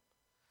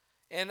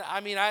 And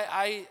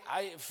I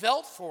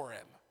felt for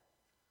him.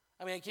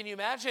 Can you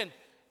imagine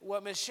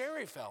what Miss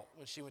Sherry felt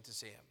when she went to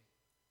see him?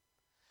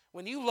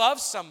 When you love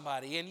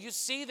somebody and you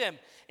see them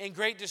in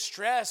great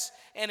distress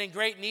and in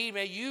great need,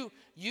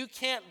 you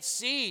can't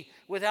see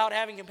without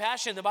having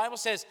compassion. The Bible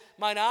says,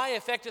 "Mine eye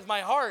affecteth my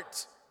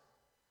heart."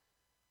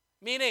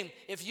 Meaning,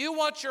 if you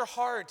want your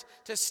heart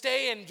to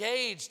stay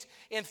engaged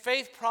in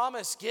Faith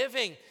Promise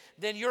giving,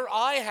 then your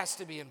eye has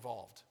to be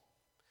involved.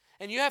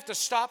 And you have to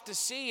stop to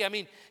see.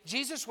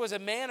 Jesus was a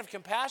man of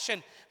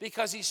compassion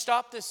because he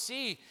stopped to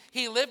see.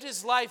 He lived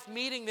his life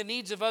meeting the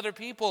needs of other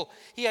people.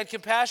 He had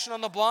compassion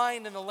on the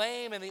blind and the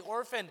lame and the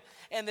orphaned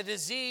and the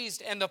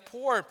diseased and the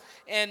poor.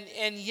 And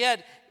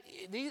yet,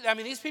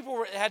 these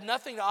people had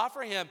nothing to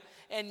offer him.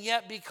 And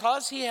yet,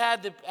 because he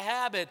had the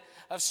habit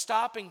of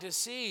stopping to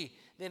see,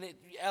 then it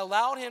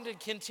allowed him to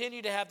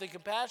continue to have the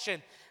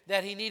compassion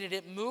that he needed.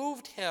 It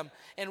moved him.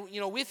 And,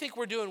 we think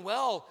we're doing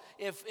well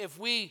if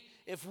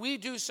we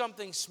do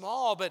something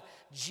small, but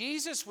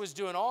Jesus was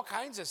doing all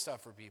kinds of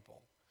stuff for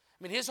people.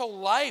 His whole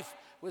life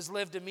was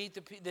lived to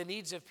meet the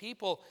needs of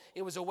people.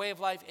 It was a way of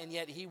life, and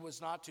yet he was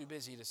not too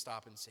busy to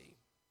stop and see.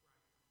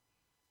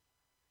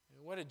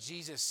 What did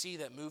Jesus see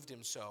that moved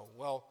him so?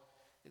 Well,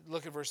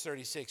 look at verse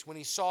 36. When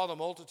he saw the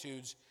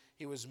multitudes,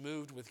 he was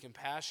moved with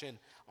compassion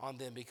on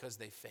them because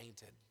they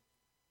fainted.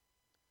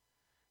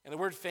 And the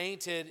word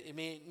fainted, it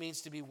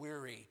means to be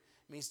weary.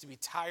 It means to be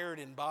tired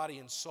in body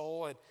and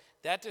soul. And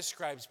that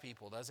describes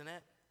people, doesn't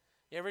it?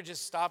 You ever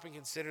just stop and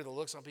consider the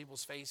looks on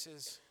people's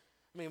faces?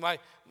 I mean,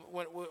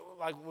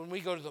 when we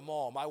go to the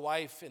mall, my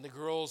wife and the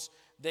girls,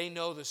 they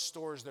know the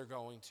stores they're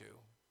going to.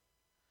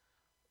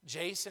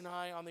 Jace and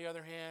I, on the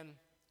other hand,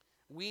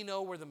 we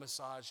know where the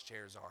massage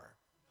chairs are.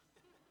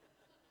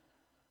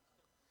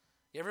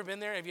 You ever been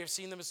there? Have you ever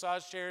seen the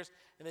massage chairs?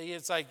 And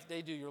it's like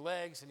they do your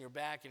legs and your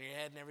back and your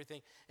head and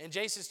everything. And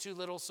Jace is too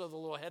little, so the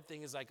little head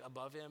thing is like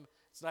above him.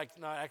 It's like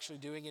not actually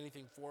doing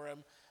anything for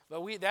him.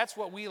 But that's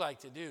what we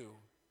like to do.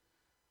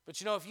 But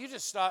you know, if you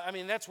just stop, I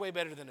mean, that's way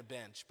better than a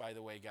bench, by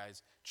the way,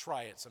 guys.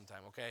 Try it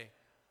sometime, okay?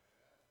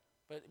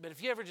 But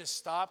if you ever just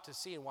stop to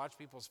see and watch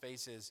people's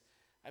faces,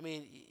 I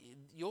mean,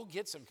 you'll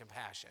get some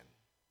compassion.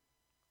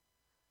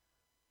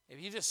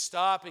 If you just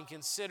stop and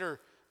consider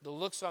the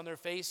looks on their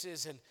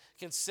faces and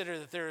consider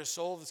that they're a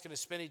soul that's going to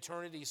spend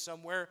eternity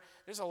somewhere,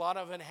 there's a lot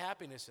of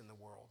unhappiness in the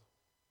world.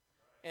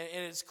 And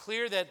it's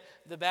clear that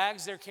the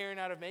bags they're carrying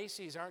out of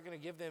Macy's aren't going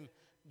to give them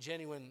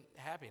genuine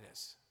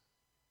happiness.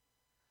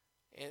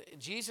 And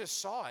Jesus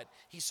saw it.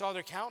 He saw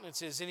their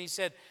countenances, and he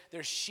said,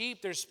 they're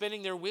sheep, they're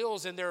spinning their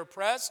wheels, and they're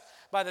oppressed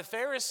by the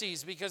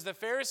Pharisees, because the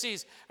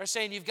Pharisees are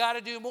saying, you've got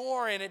to do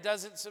more, and it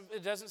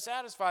doesn't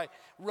satisfy.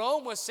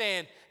 Rome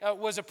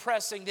was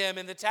oppressing them,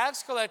 and the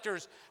tax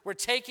collectors were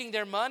taking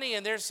their money,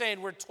 and they're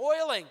saying, we're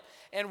toiling,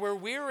 and we're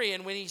weary.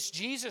 And when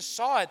Jesus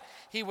saw it,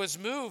 he was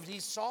moved. He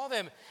saw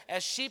them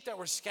as sheep that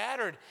were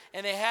scattered,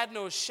 and they had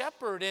no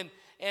shepherd, and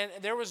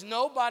there was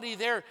nobody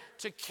there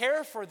to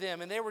care for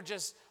them, and they were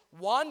just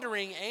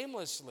wandering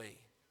aimlessly.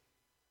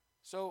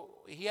 So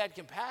he had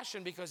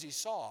compassion because he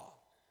saw.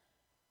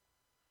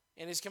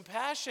 And his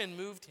compassion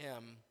moved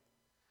him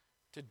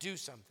to do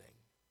something.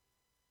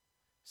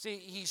 See,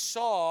 he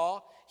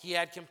saw, he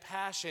had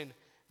compassion,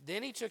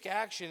 then he took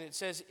action. It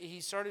says he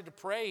started to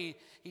pray.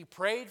 He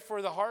prayed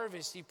for the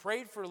harvest. He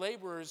prayed for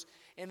laborers.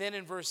 And then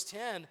in verse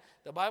 10,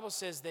 the Bible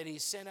says that he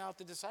sent out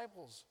the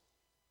disciples.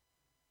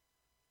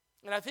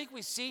 And I think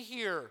we see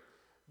here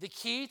the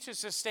key to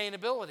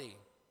sustainability.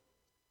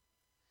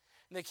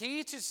 And the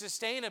key to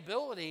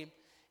sustainability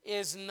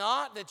is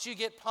not that you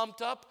get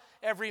pumped up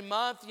every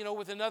month,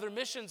 with another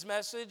missions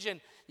message and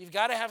you've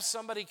got to have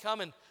somebody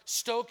come and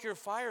stoke your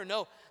fire.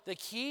 No, the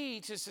key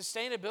to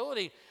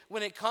sustainability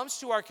when it comes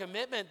to our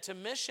commitment to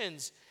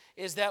missions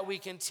is that we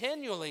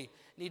continually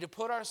need to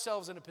put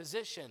ourselves in a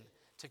position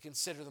to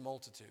consider the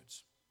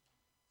multitudes.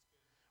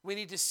 We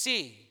need to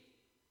see,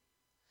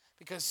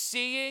 because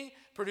seeing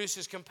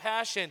produces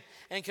compassion,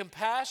 and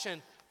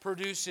compassion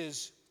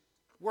produces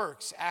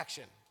works,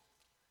 action.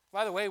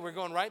 By the way, we're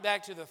going right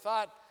back to the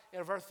thought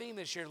of our theme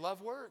this year,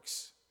 love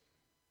works.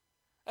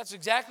 That's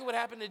exactly what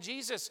happened to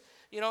Jesus.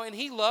 And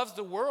he loves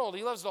the world.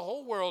 He loves the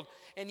whole world.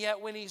 And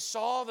yet when he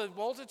saw the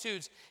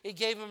multitudes, it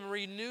gave him a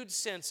renewed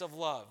sense of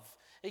love.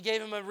 It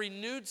gave him a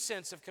renewed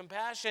sense of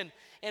compassion.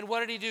 And what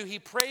did he do? He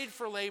prayed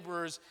for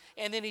laborers,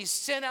 and then he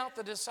sent out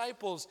the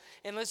disciples.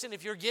 And listen,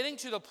 if you're getting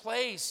to the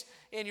place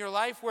in your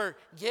life where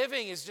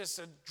giving is just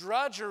a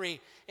drudgery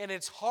and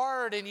it's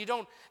hard and you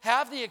don't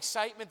have the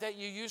excitement that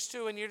you used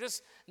to and you're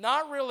just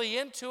not really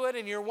into it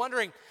and you're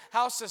wondering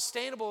how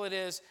sustainable it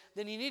is,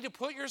 then you need to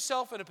put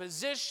yourself in a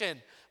position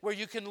where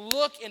you can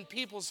look in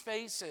people's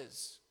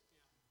faces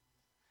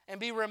and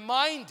be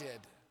reminded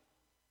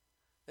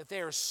that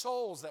they are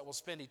souls that will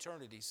spend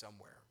eternity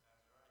somewhere.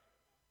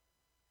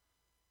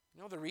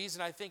 The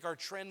reason I think our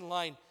trend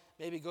line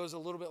maybe goes a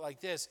little bit like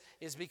this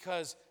is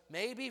because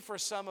maybe for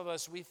some of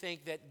us we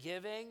think that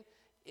giving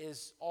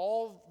is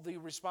all the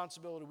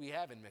responsibility we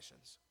have in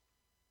missions.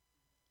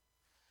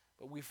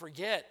 But we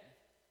forget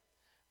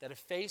that a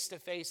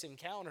face-to-face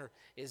encounter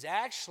is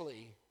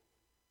actually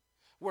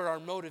where our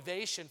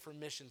motivation for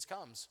missions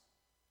comes.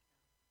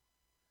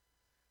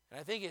 And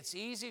I think it's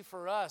easy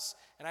for us,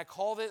 and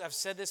I've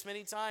said this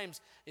many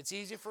times, it's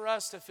easy for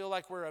us to feel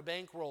like we're a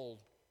bankroll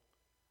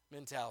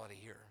mentality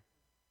here.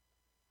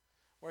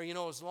 Where,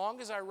 as long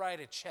as I write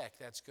a check,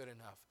 that's good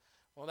enough.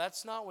 Well,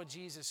 that's not what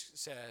Jesus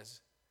says.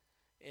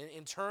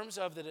 In terms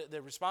of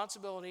the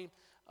responsibility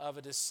of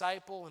a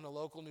disciple in a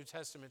local New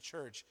Testament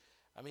church,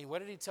 what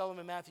did he tell them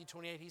in Matthew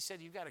 28? He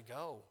said, you've got to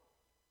go.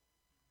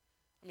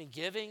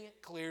 Giving,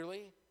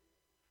 clearly.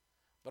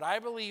 But I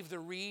believe the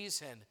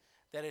reason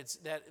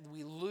that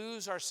we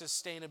lose our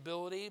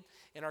sustainability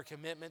and our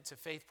commitment to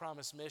Faith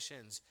Promise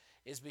missions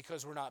is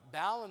because we're not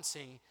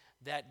balancing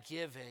that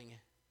giving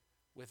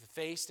with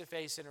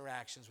face-to-face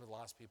interactions with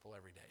lost people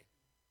every day.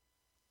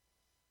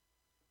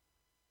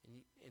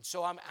 And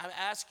so I'm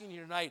asking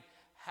you tonight,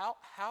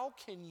 how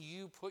can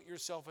you put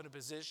yourself in a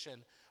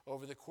position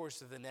over the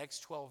course of the next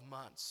 12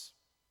 months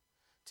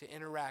to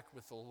interact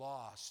with the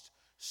lost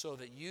so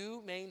that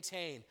you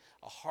maintain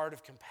a heart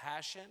of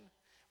compassion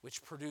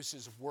which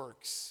produces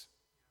works?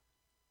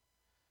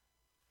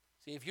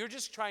 See, if you're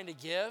just trying to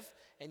give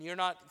and you're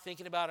not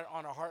thinking about it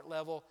on a heart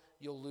level,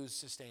 you'll lose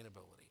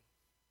sustainability.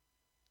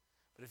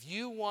 But if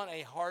you want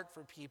a heart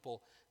for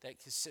people that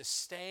is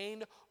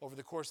sustained over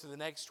the course of the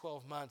next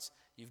 12 months,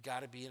 you've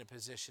got to be in a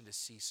position to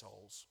see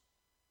souls.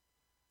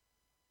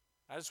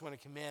 I just want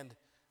to commend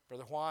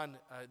Brother Juan.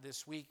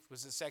 This week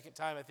was the second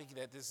time I think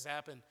that this has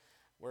happened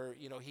where,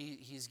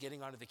 he's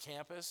getting onto the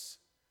campus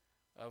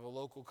of a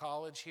local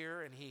college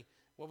here. And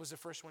what was the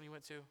first one he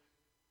went to?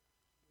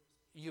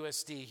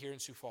 USD here in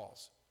Sioux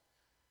Falls.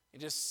 He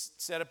just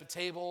set up a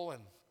table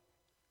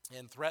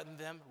and threaten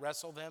them,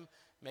 wrestle them,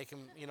 make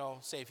them,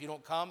 say, if you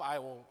don't come,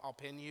 I'll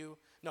pin you.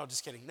 No,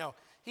 just kidding. No,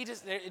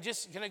 they're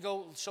just going to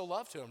go show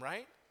love to him,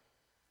 right?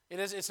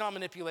 It's not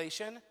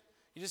manipulation.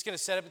 You're just going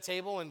to set up a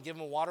table and give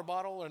him a water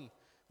bottle and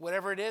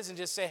whatever it is and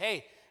just say,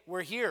 hey,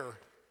 we're here.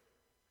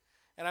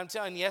 And I'm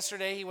telling you,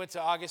 yesterday he went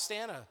to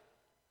Augustana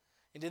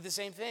and did the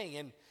same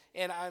thing.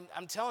 And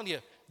I'm telling you,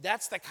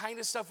 that's the kind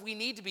of stuff we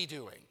need to be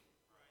doing.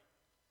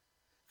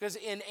 Because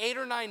in 8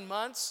 or 9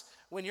 months,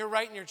 when you're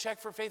writing your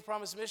check for Faith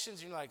Promise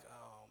Missions, you're like,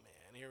 oh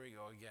man, here we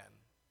go again.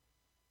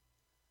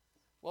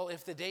 Well,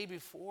 if the day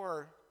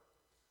before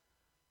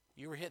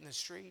you were hitting the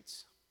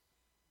streets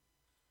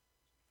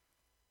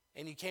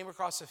and you came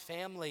across a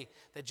family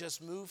that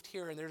just moved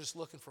here and they're just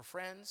looking for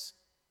friends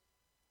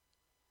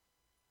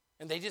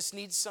and they just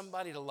need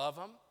somebody to love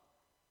them,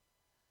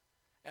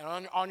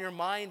 and on your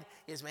mind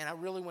is, man, I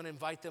really want to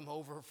invite them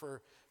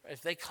over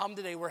if they come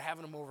today, we're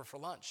having them over for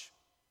lunch.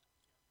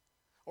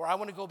 Or I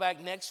want to go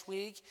back next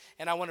week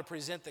and I want to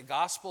present the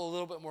gospel a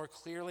little bit more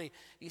clearly.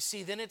 You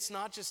see, then it's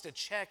not just a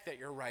check that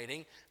you're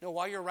writing. No,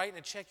 while you're writing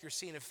a check, you're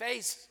seeing a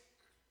face.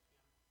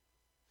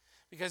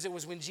 Because it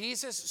was when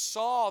Jesus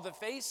saw the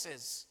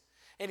faces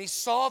and he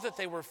saw that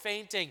they were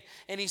fainting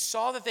and he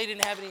saw that they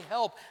didn't have any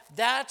help,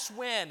 that's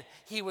when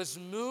he was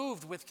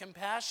moved with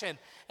compassion.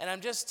 And I'm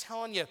just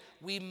telling you,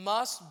 we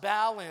must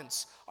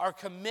balance our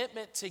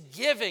commitment to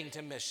giving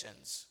to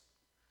missions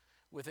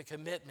with a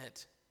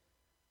commitment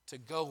to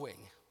going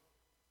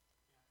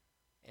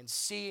and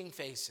seeing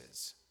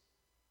faces.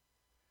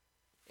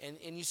 And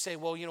you say,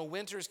 well,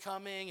 winter's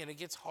coming and it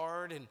gets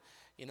hard and,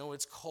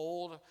 it's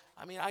cold.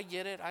 I mean, I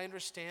get it. I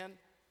understand.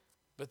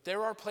 But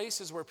there are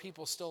places where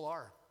people still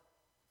are.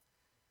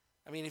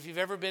 I mean, if you've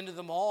ever been to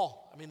the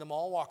mall, the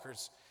mall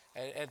walkers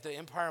at the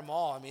Empire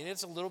Mall,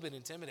 it's a little bit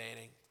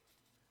intimidating.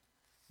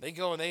 They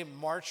go and they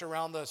march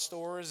around the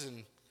stores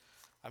and,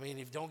 if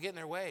you don't get in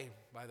their way,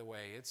 by the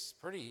way, it's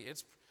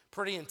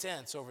pretty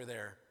intense over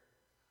there.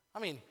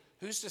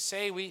 Who's to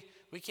say we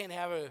can't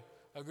have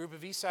a group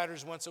of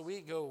Eastsiders once a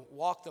week go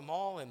walk the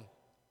mall and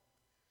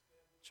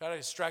try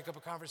to strike up a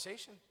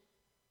conversation?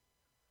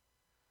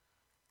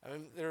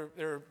 There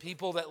are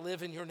people that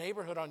live in your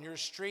neighborhood on your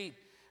street,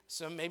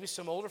 maybe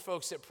some older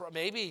folks that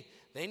maybe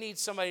they need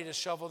somebody to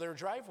shovel their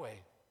driveway.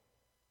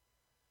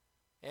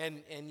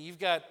 And you've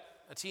got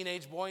a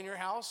teenage boy in your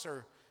house,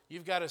 or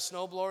you've got a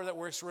snowblower that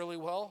works really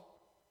well.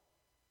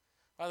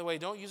 By the way,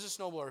 don't use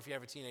a snowblower if you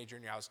have a teenager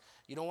in your house.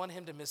 You don't want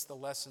him to miss the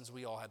lessons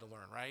we all had to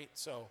learn, right?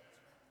 So,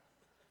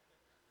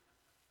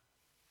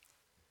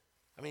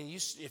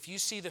 if you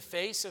see the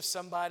face of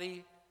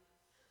somebody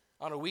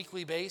on a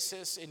weekly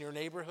basis in your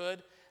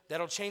neighborhood,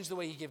 that'll change the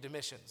way you give to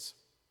missions.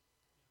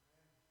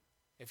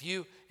 If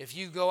you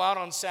go out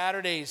on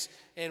Saturdays,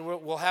 and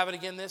we'll have it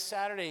again this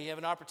Saturday, you have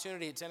an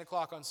opportunity at 10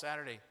 o'clock on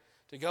Saturday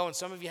to go, and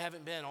some of you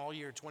haven't been all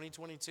year,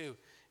 2022.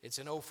 It's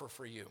an offer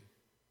for you.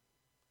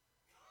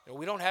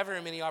 We don't have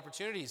very many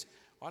opportunities.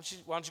 Why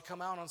don't you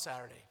come out on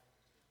Saturday?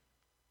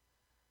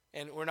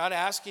 And we're not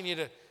asking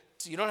you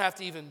you don't have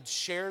to even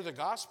share the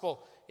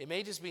gospel. It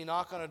may just be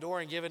knock on a door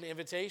and give an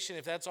invitation.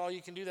 If that's all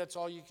you can do, that's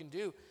all you can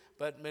do.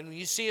 But when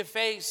you see a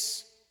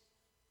face,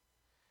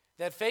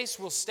 that face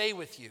will stay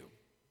with you.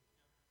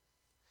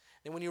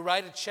 And when you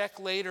write a check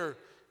later,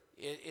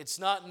 it's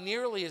not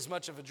nearly as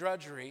much of a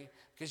drudgery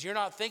because you're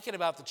not thinking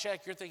about the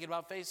check, you're thinking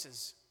about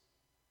faces.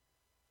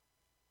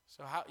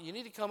 So you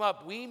need to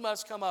we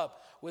must come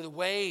up with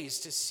ways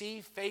to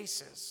see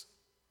faces.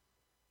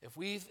 If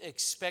we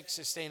expect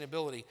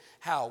sustainability,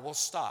 how? We'll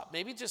stop.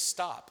 Maybe just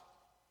stop.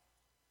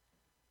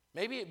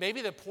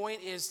 Maybe the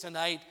point is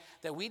tonight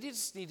that we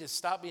just need to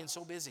stop being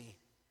so busy.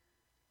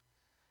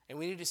 And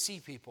we need to see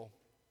people.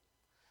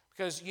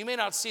 Because you may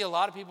not see a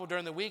lot of people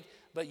during the week,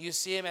 but you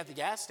see them at the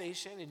gas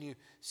station and you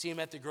see them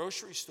at the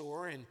grocery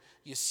store and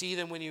you see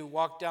them when you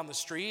walk down the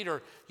street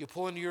or you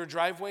pull into your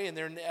driveway and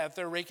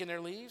they're raking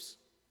their leaves.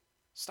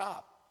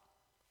 Stop.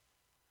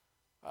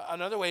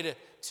 Another way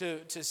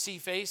to see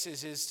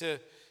faces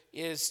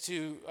is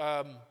to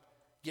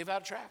give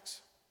out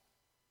tracts.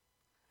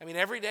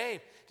 Every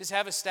day, just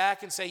have a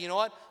stack and say, you know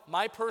what?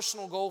 My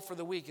personal goal for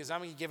the week is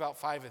I'm going to give out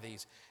 5 of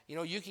these.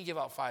 You can give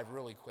out 5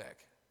 really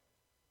quick.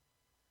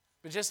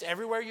 But just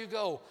everywhere you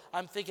go,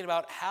 I'm thinking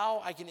about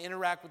how I can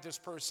interact with this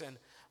person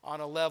on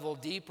a level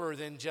deeper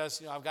than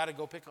just, I've got to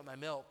go pick up my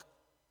milk.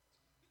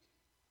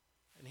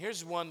 And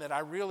here's one that I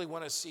really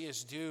want to see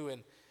us do,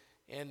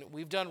 and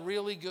we've done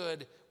really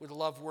good with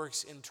Love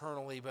Works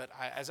internally, but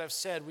as I've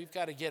said, we've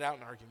got to get out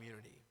in our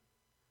community.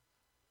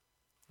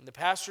 And the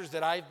pastors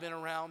that I've been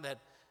around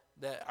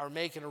that are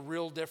making a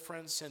real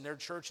difference, and their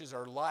churches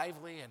are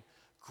lively and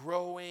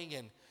growing,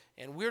 and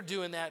we're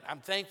doing that. I'm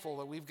thankful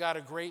that we've got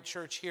a great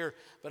church here,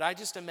 but I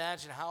just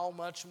imagine how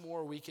much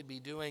more we could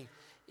be doing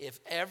if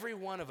every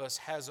one of us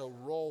has a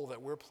role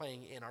that we're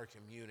playing in our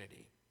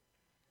community.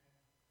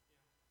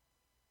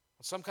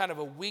 some kind of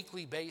a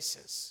weekly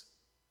basis.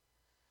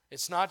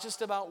 It's not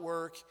just about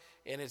work,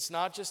 and it's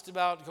not just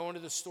about going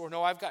to the store.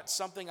 No, I've got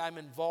something I'm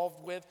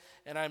involved with,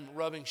 and I'm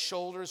rubbing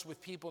shoulders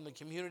with people in the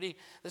community.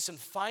 Listen,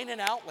 find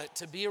an outlet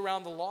to be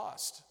around the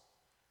lost.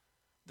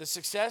 The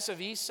success of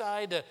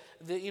Eastside,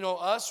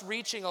 us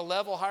reaching a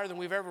level higher than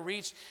we've ever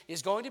reached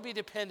is going to be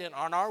dependent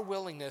on our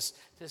willingness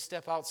to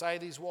step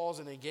outside these walls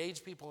and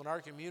engage people in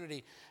our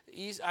community.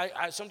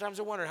 Sometimes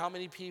I wonder how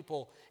many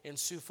people in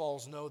Sioux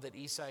Falls know that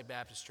Eastside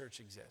Baptist Church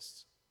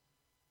exists.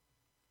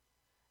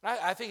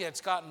 I think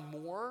it's gotten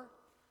more.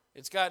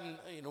 It's gotten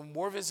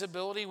more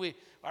visibility. We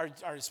are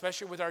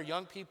especially with our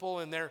young people,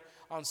 and they're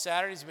on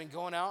Saturdays have been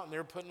going out and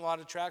they're putting a lot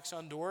of tracts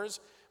on doors.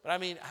 But I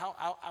mean,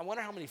 I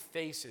wonder how many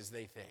faces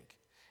they think.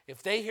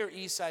 If they hear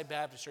Eastside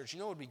Baptist Church,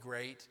 it would be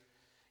great.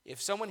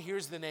 If someone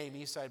hears the name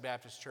Eastside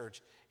Baptist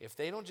Church, if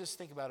they don't just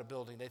think about a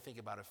building, they think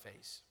about a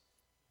face.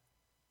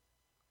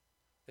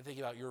 They think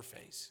about your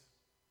face.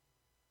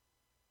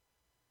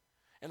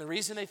 And the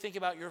reason they think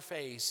about your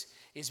face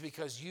is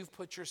because you've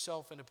put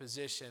yourself in a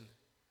position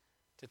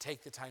to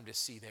take the time to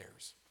see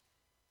theirs.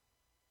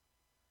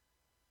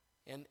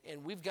 And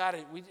we've got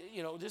it.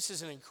 This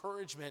is an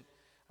encouragement.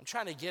 I'm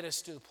trying to get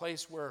us to the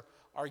place where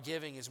our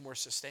giving is more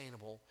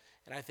sustainable.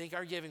 And I think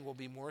our giving will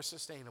be more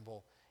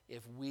sustainable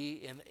if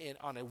we,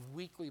 on a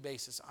weekly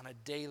basis, on a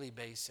daily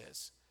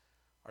basis,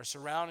 are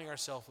surrounding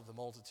ourselves with the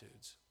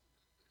multitudes.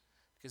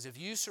 Because if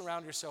you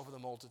surround yourself with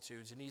the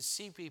multitudes and you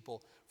see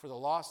people for the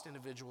lost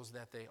individuals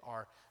that they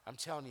are, I'm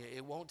telling you,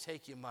 it won't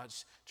take you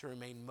much to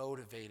remain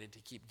motivated to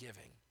keep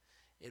giving.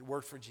 It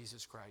worked for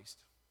Jesus Christ.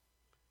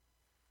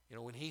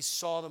 When he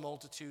saw the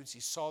multitudes, he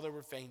saw they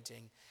were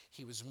fainting,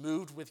 he was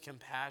moved with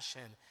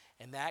compassion,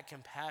 and that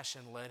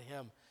compassion led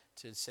him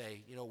to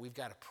say, we've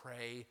got to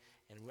pray,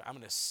 and I'm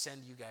going to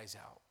send you guys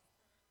out.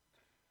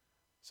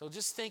 So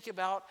just think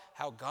about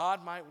how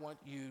God might want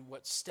you,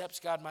 what steps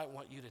God might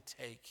want you to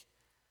take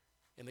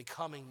in the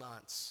coming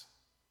months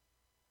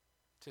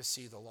to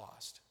see the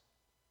lost.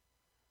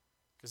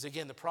 Because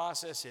again, the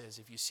process is,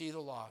 if you see the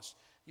lost,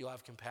 you'll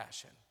have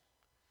compassion.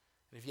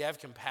 And if you have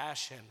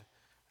compassion,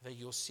 then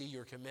you'll see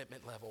your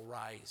commitment level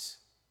rise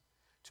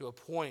to a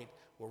point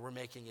where we're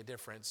making a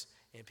difference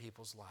in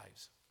people's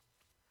lives.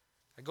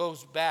 It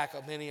goes back,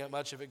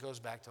 much of it goes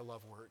back to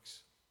love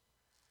works.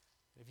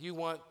 If you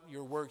want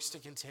your works to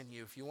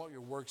continue, if you want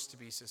your works to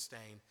be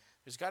sustained,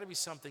 there's got to be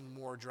something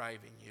more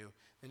driving you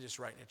than just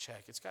writing a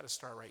check. It's got to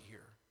start right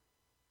here.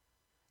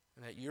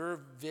 And that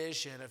your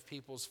vision of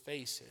people's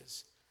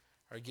faces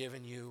are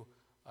giving you,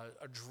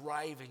 are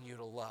driving you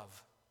to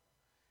love.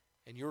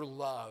 And your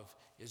love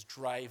is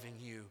driving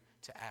you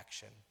to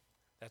action.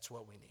 That's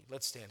what we need.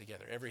 Let's stand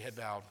together. Every head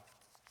bowed.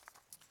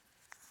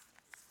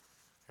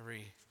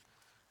 Every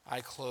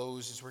eye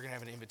closed, as we're going to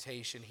have an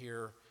invitation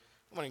here.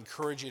 I want to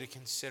encourage you to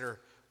consider,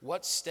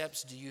 what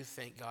steps do you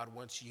think God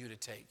wants you to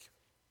take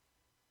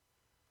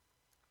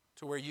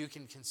to where you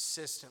can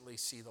consistently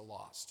see the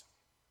lost?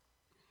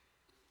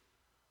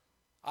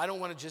 I don't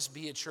want to just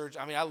be a church.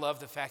 I love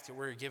the fact that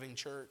we're a giving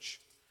church.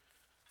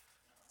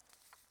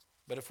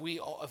 But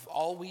if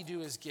all we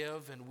do is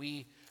give and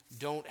we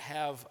don't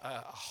have a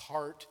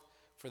heart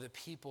for the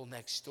people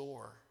next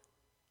door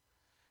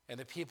and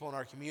the people in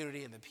our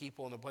community and the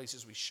people in the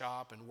places we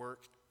shop and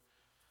work,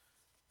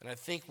 and I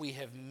think we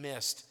have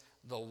missed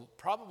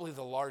probably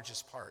the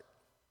largest part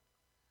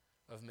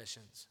of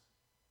missions.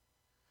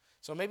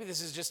 So maybe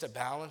this is just a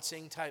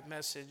balancing type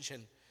message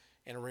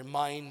and a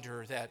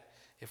reminder that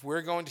if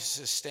we're going to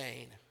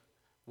sustain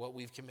what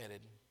we've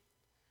committed,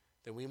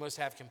 then we must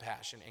have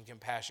compassion, and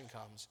compassion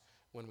comes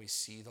when we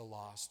see the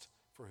lost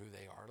for who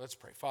they are. Let's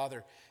pray.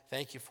 Father,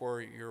 thank you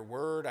for your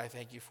word. I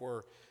thank you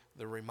for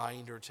the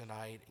reminder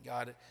tonight.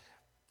 God,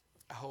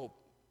 I hope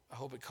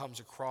it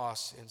comes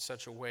across in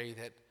such a way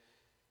that,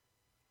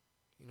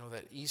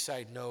 that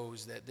Eastside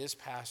knows that this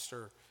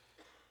pastor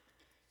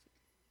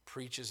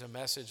preaches a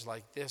message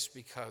like this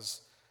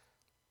because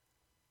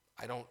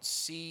I don't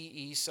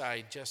see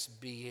Eastside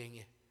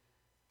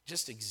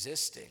just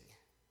existing.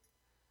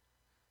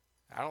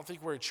 I don't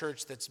think we're a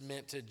church that's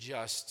meant to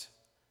just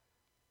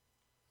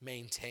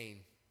maintain.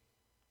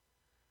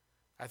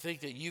 I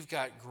think that you've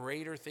got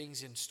greater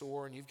things in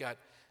store, and you've got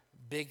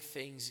big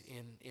things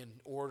in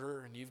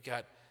order, and you've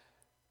got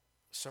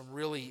some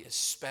really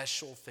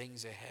special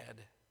things ahead.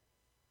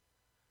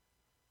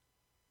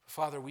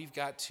 Father, we've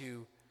got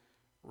to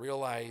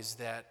realize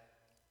that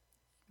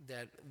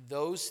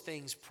those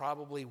things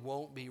probably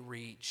won't be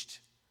reached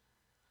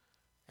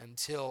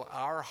until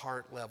our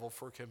heart level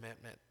for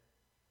commitment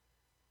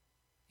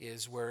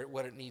is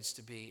what it needs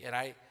to be. And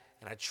I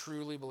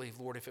truly believe,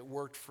 Lord, if it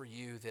worked for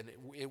you, then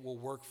it will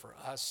work for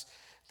us,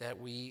 that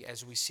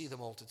as we see the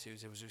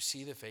multitudes, as we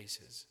see the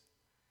faces,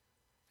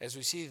 as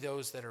we see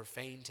those that are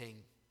fainting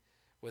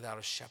without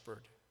a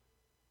shepherd,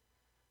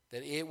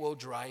 that it will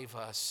drive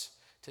us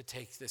to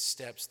take the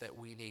steps that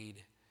we need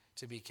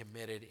to be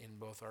committed in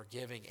both our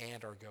giving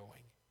and our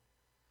going.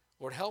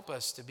 Lord, help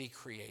us to be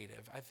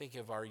creative. I think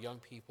of our young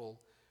people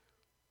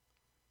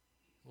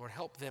Lord,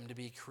 help them to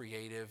be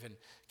creative and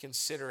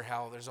consider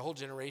how there's a whole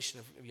generation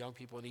of young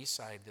people in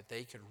Eastside that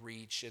they could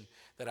reach and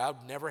that I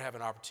would never have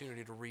an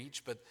opportunity to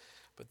reach, but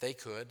they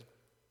could.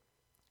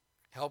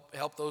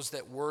 Help those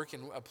that work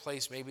in a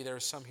place, maybe there are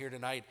some here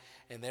tonight,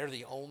 and they're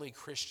the only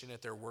Christian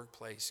at their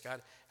workplace.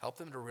 God, help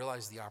them to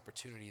realize the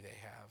opportunity they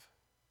have.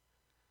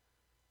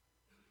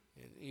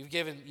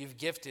 You've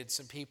gifted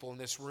some people in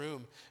this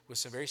room with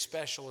some very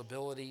special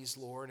abilities,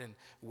 Lord, and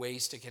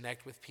ways to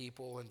connect with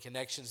people and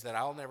connections that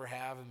I'll never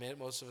have, and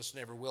most of us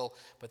never will,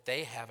 but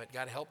they have it.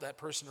 God, help that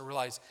person to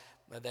realize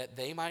that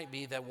they might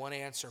be that one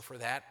answer for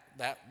that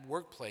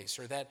workplace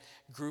or that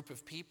group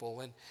of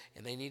people, and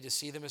they need to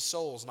see them as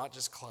souls, not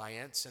just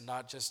clients and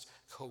not just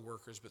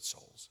co-workers, but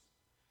souls.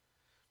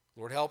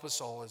 Lord, help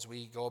us all as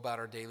we go about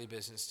our daily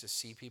business to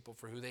see people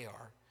for who they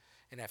are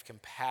and have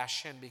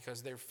compassion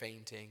because they're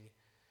fainting.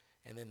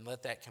 And then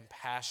let that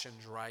compassion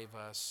drive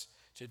us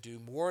to do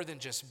more than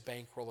just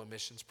bankroll a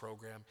missions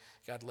program.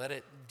 God, let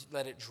it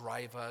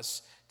drive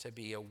us to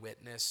be a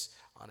witness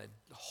on a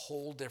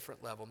whole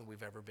different level than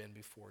we've ever been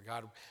before.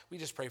 God, we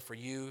just pray for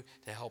you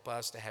to help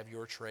us to have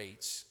your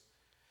traits.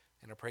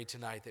 And I pray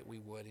tonight that we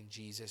would in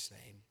Jesus'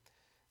 name.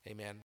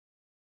 Amen.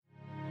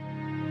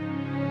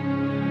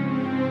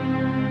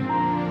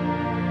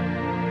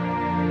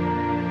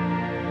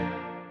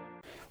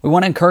 We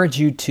want to encourage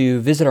you to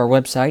visit our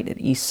website at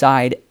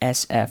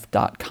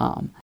eastsidesf.com.